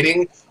good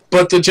baiting,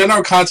 but the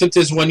general concept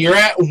is when you're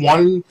at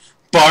 1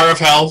 bar of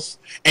health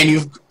and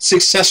you've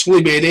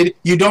successfully baited,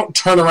 you don't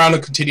turn around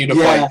and continue to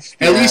fight,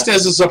 at least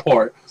as a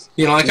support.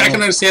 You know, like I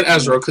can understand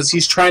Ezra because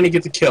he's trying to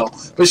get the kill,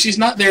 but she's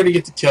not there to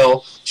get the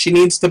kill. She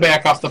needs to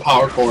back off the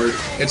power cord.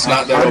 It's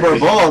not there.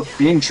 Cardboard Bull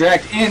being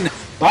dragged in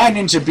by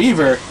Ninja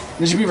Beaver.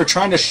 Ninja Beaver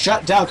trying to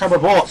shut down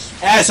Cardboard Bull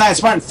as Zion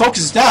Spartan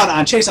focuses down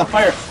on Chase on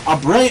Fire. A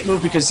brilliant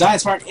move because Zion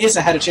Spartan is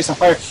ahead of Chase on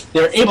Fire.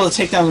 They're able to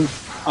take down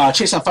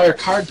Chase on Fire.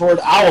 Cardboard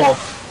Owl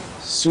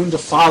soon to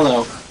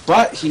follow.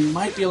 But he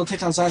might be able to take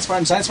down Zion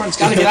Spartan. Zion Spartan's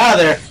got to get out of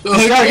there.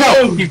 He's got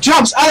to go. He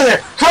jumps out of there.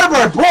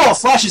 Cardboard Bull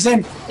flashes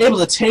in, able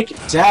to take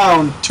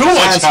down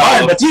Zion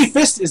Spartan. But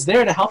D-Fist is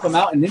there to help him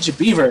out, and Ninja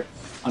Beaver,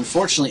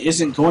 unfortunately,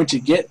 isn't going to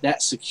get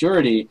that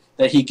security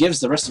that he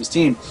gives the rest of his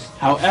team.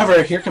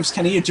 However, here comes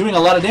Kenny Yu doing a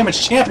lot of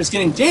damage. Champ is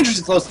getting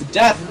dangerously close to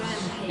death.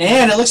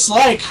 And it looks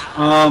like...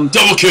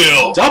 double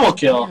kill! Double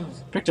kill.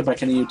 Picked up by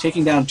Kenny Yu,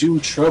 taking down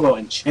Doom Turbo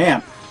and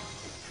Champ.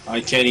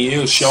 Kenny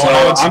Yu showing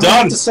how it's I'm done.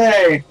 going to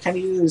say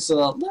Kenny Yu's a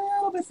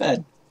little bit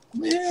fed. A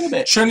little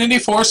bit. Trinity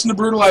Force and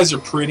the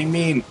Brutalizer, pretty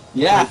mean.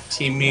 Yeah.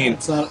 Team mean.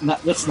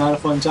 That's not a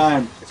fun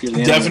time if you're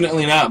the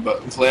Definitely not,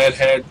 but Vlad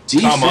had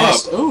come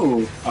up.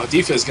 Ooh. Oh,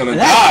 Defist gonna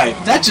die.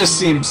 That just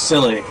seems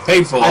silly.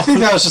 Painful. I think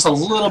that was just a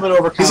little bit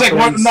overconfident. He's like,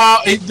 what?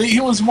 No,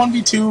 he was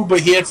 1v2,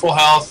 but he had full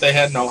health. They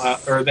had no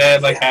health, or they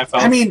had like half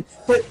health.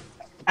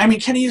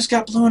 Kenny Yu's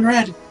got blue and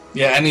red.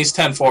 Yeah, and he's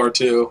 10-4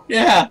 too.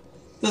 Yeah.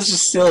 That's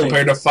just silly.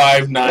 Compared to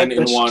 5-9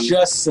 That's 1.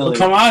 just silly. Well,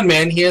 come on,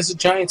 man. He has a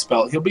giant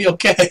spell. He'll be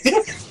okay.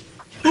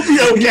 He'll be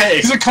okay.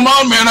 He's like, come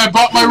on, man. I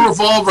bought my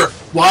revolver.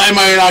 Why am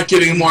I not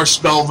getting more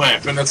spell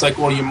vamp? And it's like,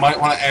 well, you might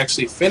want to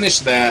actually finish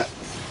that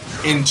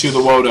into the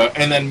WOTA,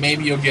 and then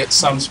maybe you'll get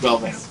some spell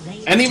vamp.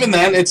 And even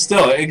then, it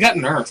got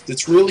nerfed.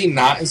 It's really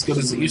not as good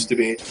as it used to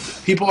be.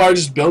 People are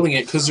just building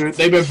it because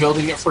they've been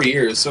building it for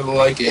years. So they're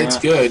like, it's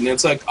good. And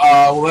it's like,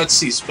 well, let's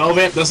see. Spell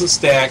vamp doesn't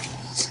stack,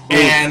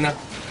 and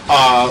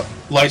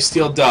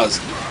Lifesteal does.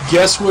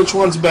 Guess which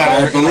one's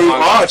better? I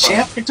believe.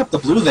 Champ picked up the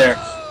blue there,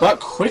 but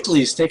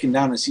quickly is taken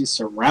down as he's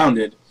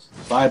surrounded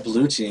by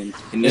blue team.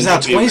 It's now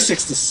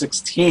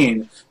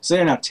 26-16, so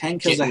they're now 10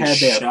 kills ahead.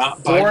 They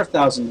have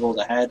 4,000 gold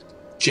ahead.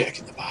 Jack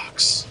in the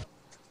Box.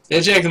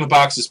 That Jack in the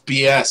Box is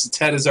BS. Its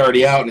head is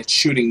already out and it's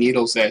shooting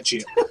needles at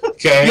you.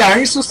 Okay? Yeah, are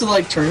you supposed to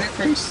like turn it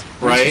first?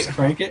 Right.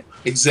 Crank it.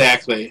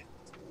 Exactly.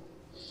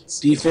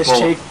 D-Fish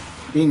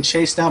being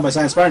chased down by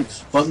Zion Spartan,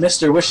 but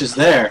Mr. Wish is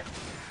there.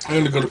 I'm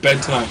going to go to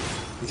bed tonight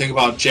and think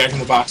about Jack in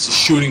the Box is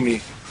shooting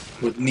me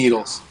with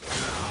needles.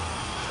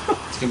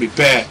 It's going to be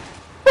bad.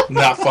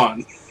 Not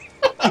fun.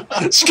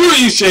 Screw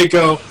you,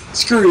 Shaco.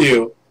 Screw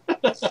you.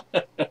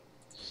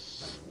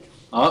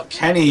 Oh,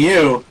 Kenny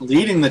Yu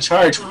leading the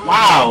charge.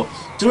 Wow.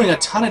 Doing a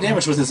ton of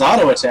damage with his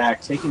auto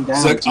attack. Taking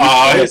down... It's like,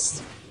 I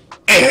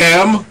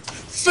am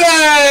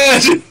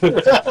fed!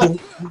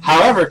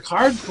 However,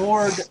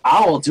 Cardboard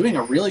Owl doing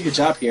a really good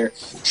job here.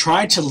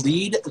 Trying to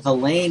lead the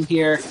lane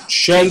here.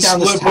 Shen Take down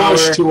this split tower.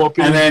 push to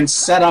open. And then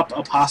set up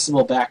a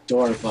possible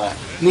backdoor, but...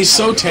 And he's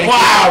so tanky.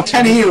 Wow,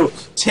 Kenny Yu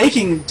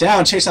taking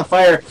down Chase on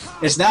Fire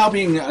is now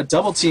being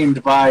double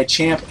teamed by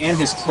Champ and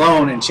his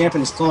clone, and Champ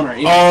and his clone are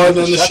able Oh, to and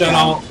then the shut Shen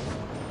down. ult.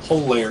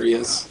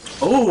 Hilarious.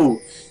 Oh,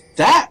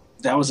 that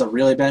was a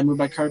really bad move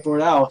by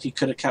Cardboard Owl. He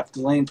could have kept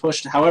the lane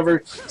pushed.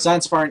 However,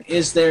 Zion Spartan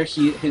is there.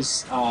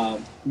 His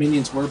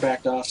minions were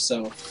backed off,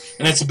 so...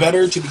 And it's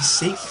better to be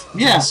safe.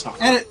 Yeah,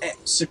 and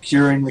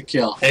securing the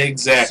kill.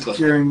 Exactly.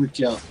 Securing the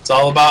kill. It's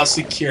all about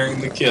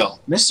securing the kill.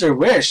 Mr.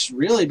 Wish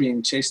really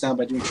being chased down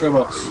by Doom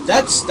Turbo.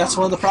 That's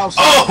one of the problems.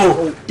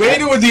 Oh!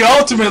 Beta with the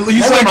ultimate.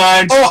 He's Never like,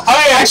 mind. oh,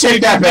 I actually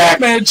take that did back.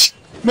 damage.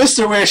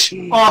 Mr. Wish,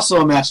 also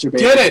a master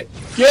bait. Get it.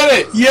 Get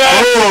it.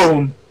 Yes!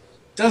 Boom!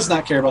 Does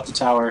not care about the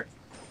tower.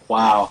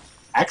 Wow.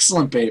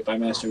 Excellent bait by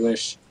Master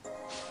Wish.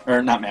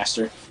 Or not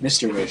Master,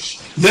 Mr. Wish.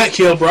 That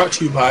kill brought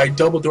to you by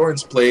Double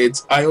Dorance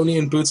Blades,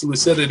 Ionian Boots of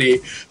Lucidity,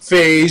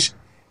 Phage,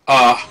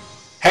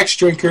 Hex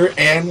Drinker,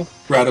 and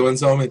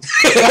Radowin's Omen.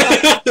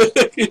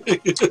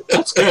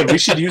 That's good. We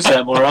should use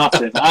that more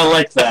often. I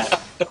like that.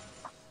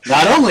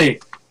 Not only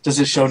does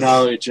it show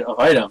knowledge of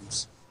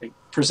items, it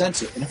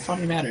presents it in a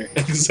funny manner.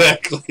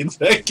 Exactly.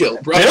 That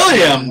kill brought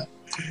Billiam!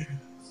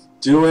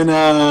 Doing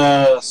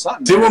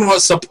something. Doing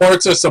what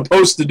supports are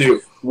supposed to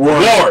do.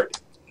 Ward.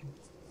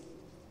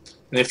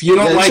 And if you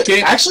don't like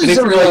it, actually, and it's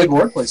if a you're really like, good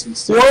ward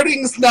placements too.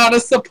 warding's not a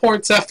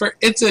supports effort,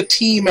 it's a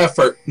team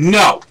effort.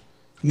 No.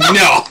 No.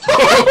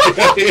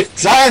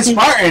 Zion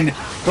Spartan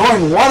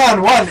going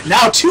one-on-one,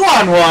 now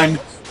two-on-one,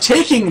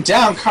 taking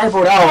down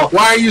Cardboard Owl.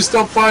 Why are you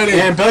still fighting?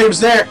 And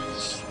Billiam's there.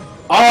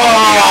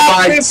 Oh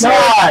my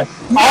god!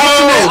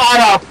 Ultimate on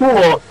a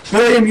pool.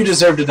 Billiam, you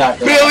deserve to die.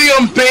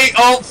 Billiam bait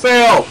ult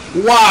fail.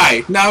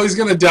 Why? Now he's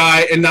gonna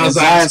die, and now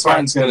Zion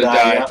Spartan's gonna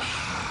die. Yep.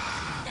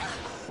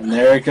 And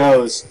there it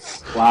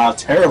goes. Wow,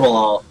 terrible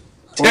ult.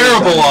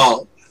 Terrible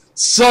ult.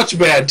 Such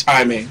bad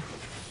timing.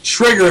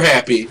 Trigger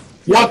happy.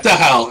 What the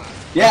hell?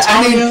 Yeah,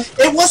 I mean,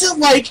 it wasn't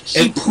like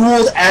he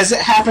pooled as it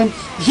happened.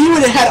 He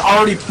would have had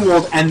already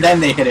pooled, and then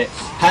they hit it.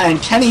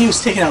 And Kenny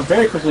was taken out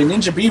very quickly.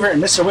 Ninja Beaver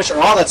and Mr. Wish are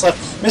all that's left.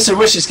 Mr.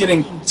 Wish is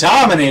getting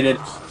dominated,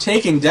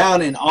 taking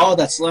down, and all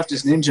that's left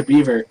is Ninja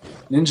Beaver.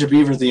 Ninja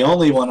Beaver, the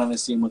only one on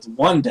his team with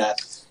one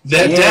death.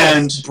 That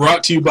death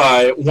brought to you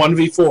by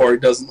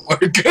 1v4 doesn't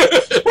work.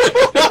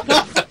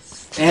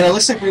 And it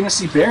looks like we're going to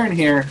see Baron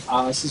here.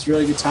 This is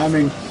really good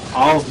timing.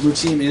 All of Blue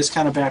Team is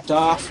kind of backed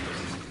off.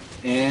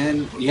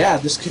 And, yeah,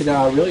 this could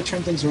really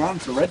turn things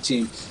around for Red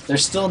Team. They're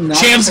still not...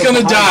 Champ's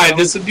gonna die.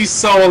 This would be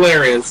so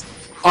hilarious.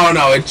 Oh,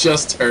 no, it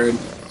just turned.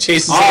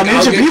 Chase is like,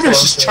 Ninja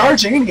Beaver's just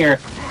charging in here.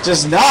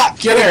 Does not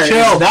get care. a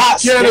kill. Not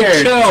get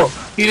scared. a kill.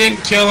 He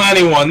didn't kill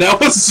anyone. That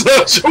was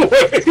such a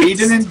waste. He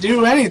didn't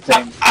do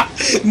anything.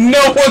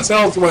 No one's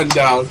health went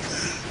down.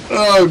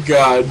 Oh,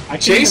 God.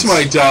 Chase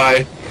might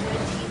die.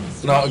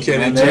 No,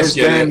 okay, and they there's just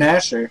get Baron it.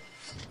 Nasher.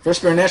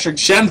 First Baron Nasher.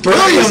 Shen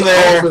Billiam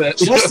there. there.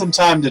 Just in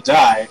time to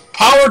die.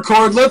 Power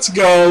chord, let's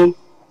go.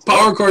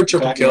 Power chord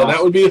triple Backing kill. off.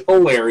 That would be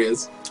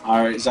hilarious.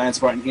 Alright, Zion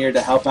Spartan here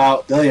to help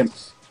out Billiam.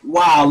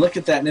 Wow, look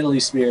at that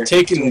Nidalee Spear.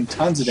 Taking doing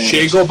tons of damage.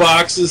 Shago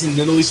boxes and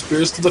Nidalee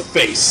spears to the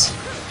face.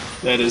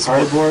 That is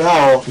Cardboard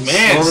Owl.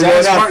 Man,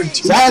 Zion Zion Spartan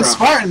too Zion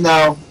strong. Spartan,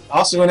 though,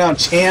 also going down.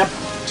 Champ,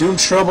 Doom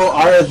Turbo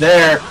are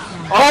there.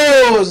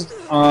 Oh,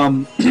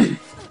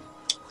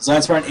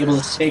 Zion Spartan able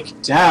to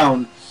take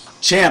down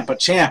Champ, but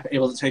Champ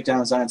able to take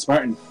down Zion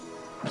Spartan.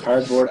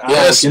 Cardboard Owl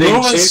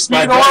getting chased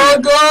by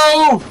Baron.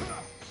 Go!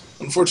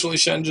 Unfortunately,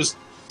 Shen just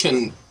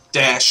can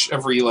dash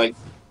every, like,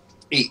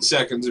 8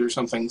 seconds or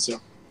something, so...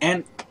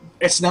 And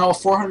it's now a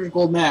 400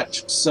 gold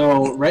match,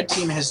 so Red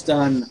Team has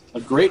done a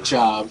great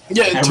job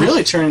at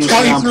really turning this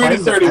around. 23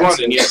 to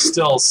 31, and yet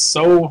still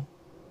so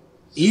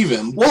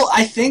even. Well,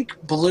 I think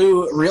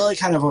Blue really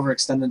kind of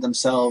overextended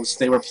themselves.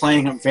 They were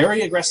playing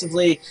very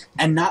aggressively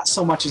and not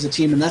so much as a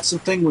team, and that's the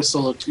thing with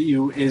Solo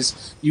 2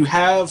 is you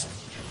have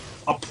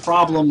a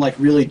problem like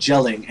really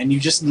gelling, and you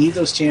just need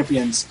those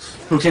champions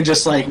who can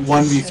just like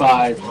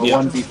 1v5 or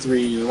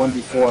 1v3 or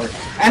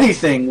 1v4,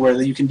 anything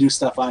where you can do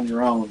stuff on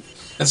your own.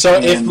 And so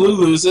if Blue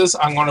loses,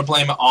 I'm going to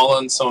blame it all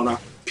on Sona,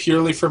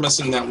 purely for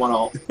missing that one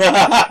ult.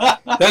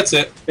 That's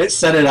it. It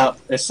set it up.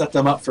 It set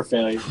them up for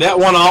failure. That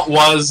one ult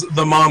was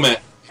the moment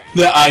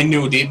that I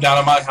knew deep down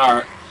in my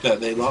heart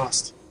that they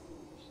lost.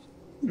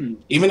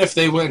 Even if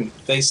they win,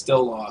 they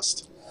still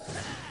lost.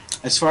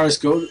 As far as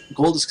gold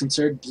is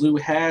concerned, Blue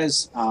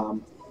has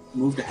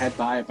moved ahead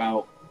by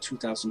about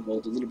 2,000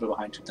 gold, a little bit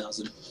behind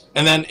 2,000.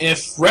 And then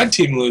if Red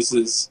Team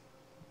loses,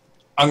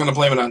 I'm going to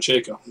blame it on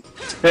Shaco.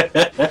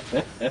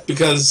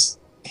 Because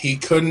he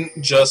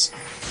couldn't just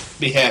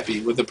be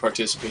happy with the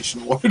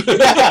participation award.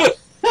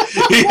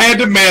 He had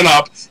to man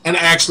up and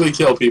actually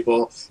kill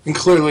people. And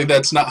clearly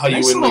that's not how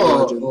you win League of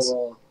Legends.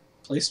 Little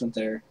placement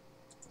there.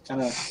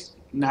 Kind of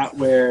not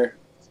where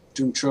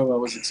Doom Trovo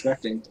was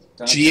expecting.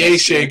 GA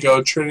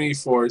Shaco, Trinity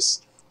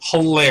Force.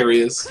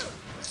 Hilarious.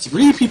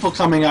 3 people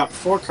coming up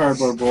for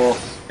Cardboard Bowl.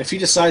 If he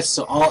decides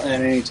to ult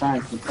at any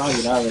time, he can probably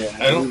get out of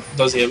there.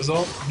 Does he have his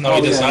ult? No,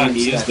 he does not.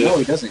 He used it. No,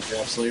 he doesn't. You're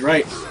absolutely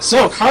right.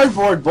 So,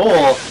 Cardboard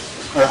Bowl,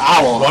 or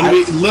Owl.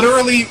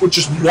 Literally, we're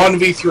just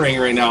 1v3ing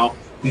right now.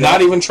 Yeah.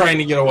 Not even trying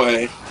to get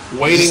away.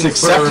 Waiting just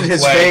accepted for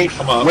his fate,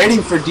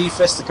 waiting for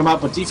Defist to come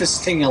out, but Defist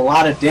is taking a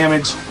lot of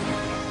damage.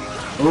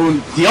 Ooh,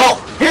 the ult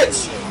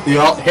hits! The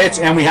ult hits,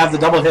 and we have the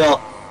double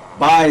hill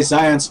by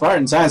Zion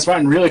Spartan. Zion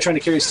Spartan really trying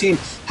to carry his team.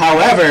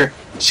 However,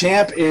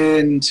 Champ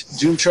and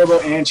Doom Turbo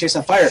and Chase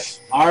on Fire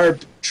are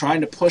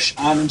trying to push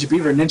on Ninja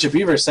Beaver. Ninja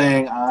Beaver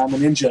saying, I'm a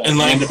ninja. And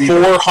like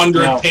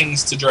 400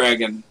 pings to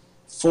Dragon.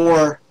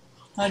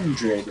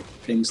 400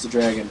 pings to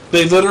Dragon.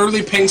 They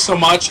literally ping so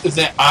much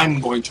that I'm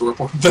going to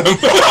report them.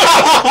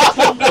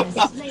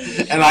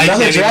 And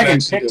another Dragon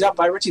picked up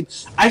by Red Team.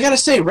 I gotta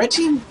say, Red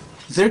Team,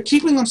 they're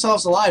keeping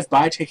themselves alive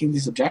by taking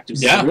these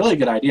objectives. Yeah. It's a really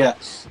good idea.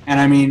 And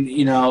I mean,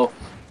 you know,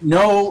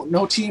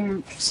 no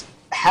team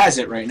has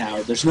it right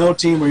now. There's no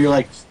team where you're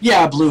like,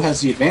 yeah, blue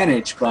has the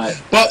advantage,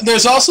 but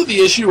there's also the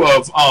issue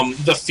of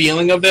the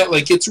feeling of that.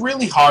 Like, it's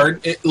really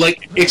hard,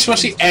 like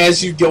especially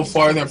as you go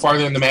farther and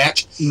farther in the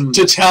match,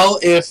 to tell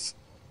if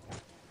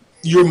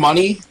your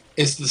money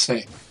is the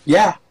same.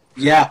 Yeah.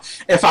 Yeah,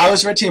 if I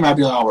was Red Team, I'd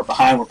be like, oh, we're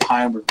behind,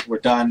 we're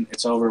done,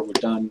 it's over, we're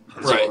done,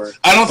 it's over.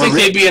 I don't think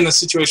they'd be in a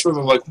situation where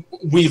they're like,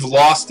 we've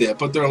lost it,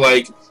 but they're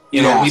like,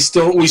 you know, we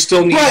still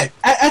need. But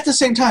at the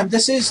same time,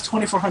 this is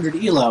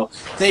 2400 elo.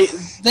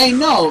 They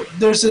know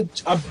there's a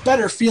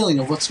better feeling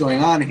of what's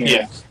going on here.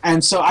 Yeah.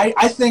 And so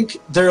I think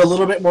they're a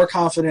little bit more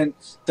confident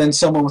than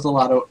someone with a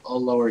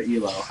lower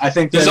elo. I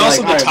think there's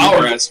also like, the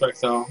tower aspect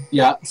though.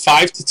 Yeah.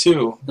 5 to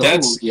 2.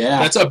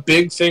 That's a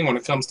big thing when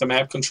it comes to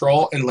map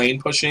control and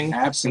lane pushing.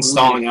 Absolutely. And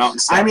stalling out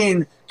and stuff. I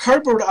mean,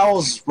 Cardboard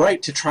Owl's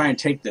right to try and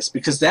take this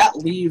because that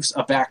leaves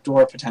a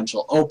backdoor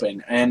potential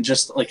open and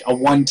just like a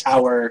 1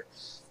 tower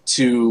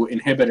to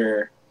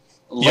inhibitor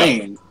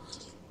lane. Yep.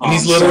 And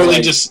he's literally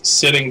just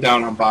sitting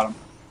down on bottom.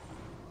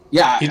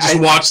 Yeah, he just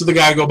watched the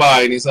guy go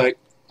by and he's like,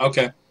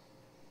 okay.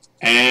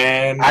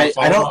 And I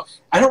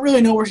don't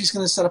really know where he's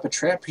going to set up a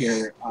trap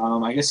here.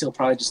 I guess he'll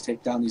probably just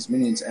take down these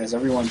minions as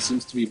everyone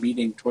seems to be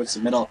beating towards the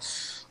middle.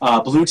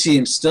 Blue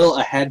team still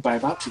ahead by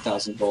about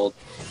 2,000 gold.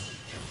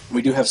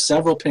 We do have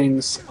several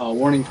pings,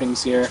 warning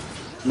pings here.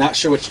 Not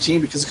sure which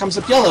team because it comes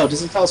up yellow.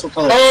 Doesn't tell us what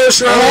color. Oh,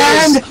 sure.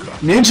 And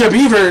Ninja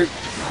Beaver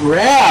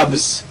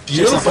grabs.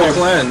 Beautiful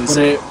cleanse.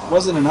 But it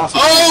wasn't enough.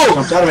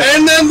 Oh!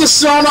 And then the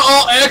Sona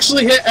all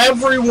actually hit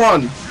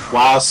everyone.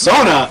 Wow,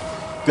 Sona.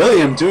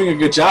 Billiam doing a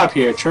good job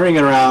here, turning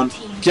it around,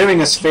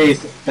 giving us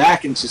faith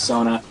back into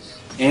Sona.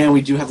 And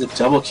we do have the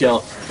double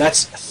kill.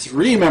 That's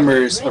 3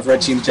 members of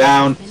Red Team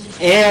down.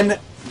 And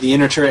the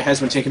inner turret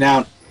has been taken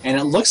down. And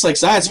it looks like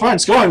Zion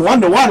Spartan's going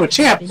 1-to-1 with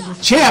Champ.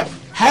 Champ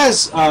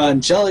has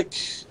Angelic.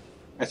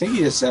 I think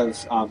he does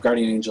have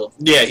Guardian Angel.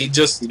 Yeah, it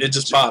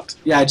just popped.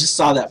 Yeah, I just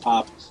saw that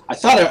pop. I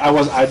thought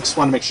I just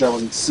want to make sure I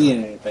wasn't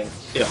seeing anything.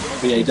 Yeah.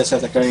 But yeah, he does have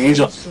that Guardian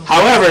Angel.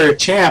 However,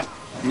 Champ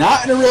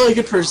not in a really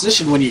good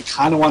position when you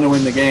kind of want to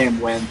win the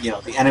game when you know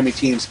the enemy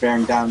team's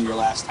bearing down your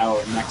last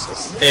tower in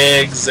Nexus.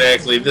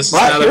 Exactly. This is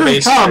not a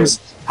base. Here he comes.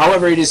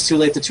 However, it is too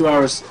late. The 2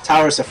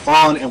 towers have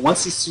fallen, and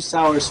once these 2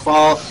 towers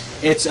fall,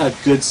 it's a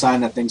good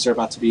sign that things are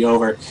about to be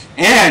over.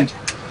 And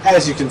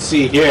as you can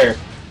see here,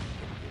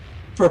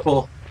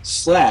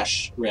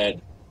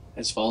 purple/red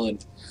has fallen.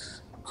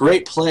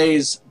 Great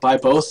plays by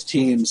both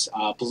teams.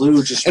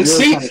 Blue just and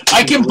really see,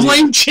 I can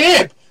blame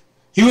Champ.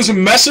 He was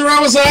messing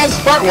around with Zion's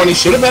Spartan when he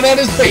should have been at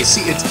his base.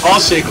 See, it's all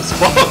Shaco's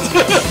fault.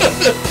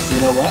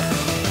 You know what?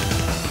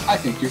 I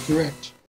think you're correct.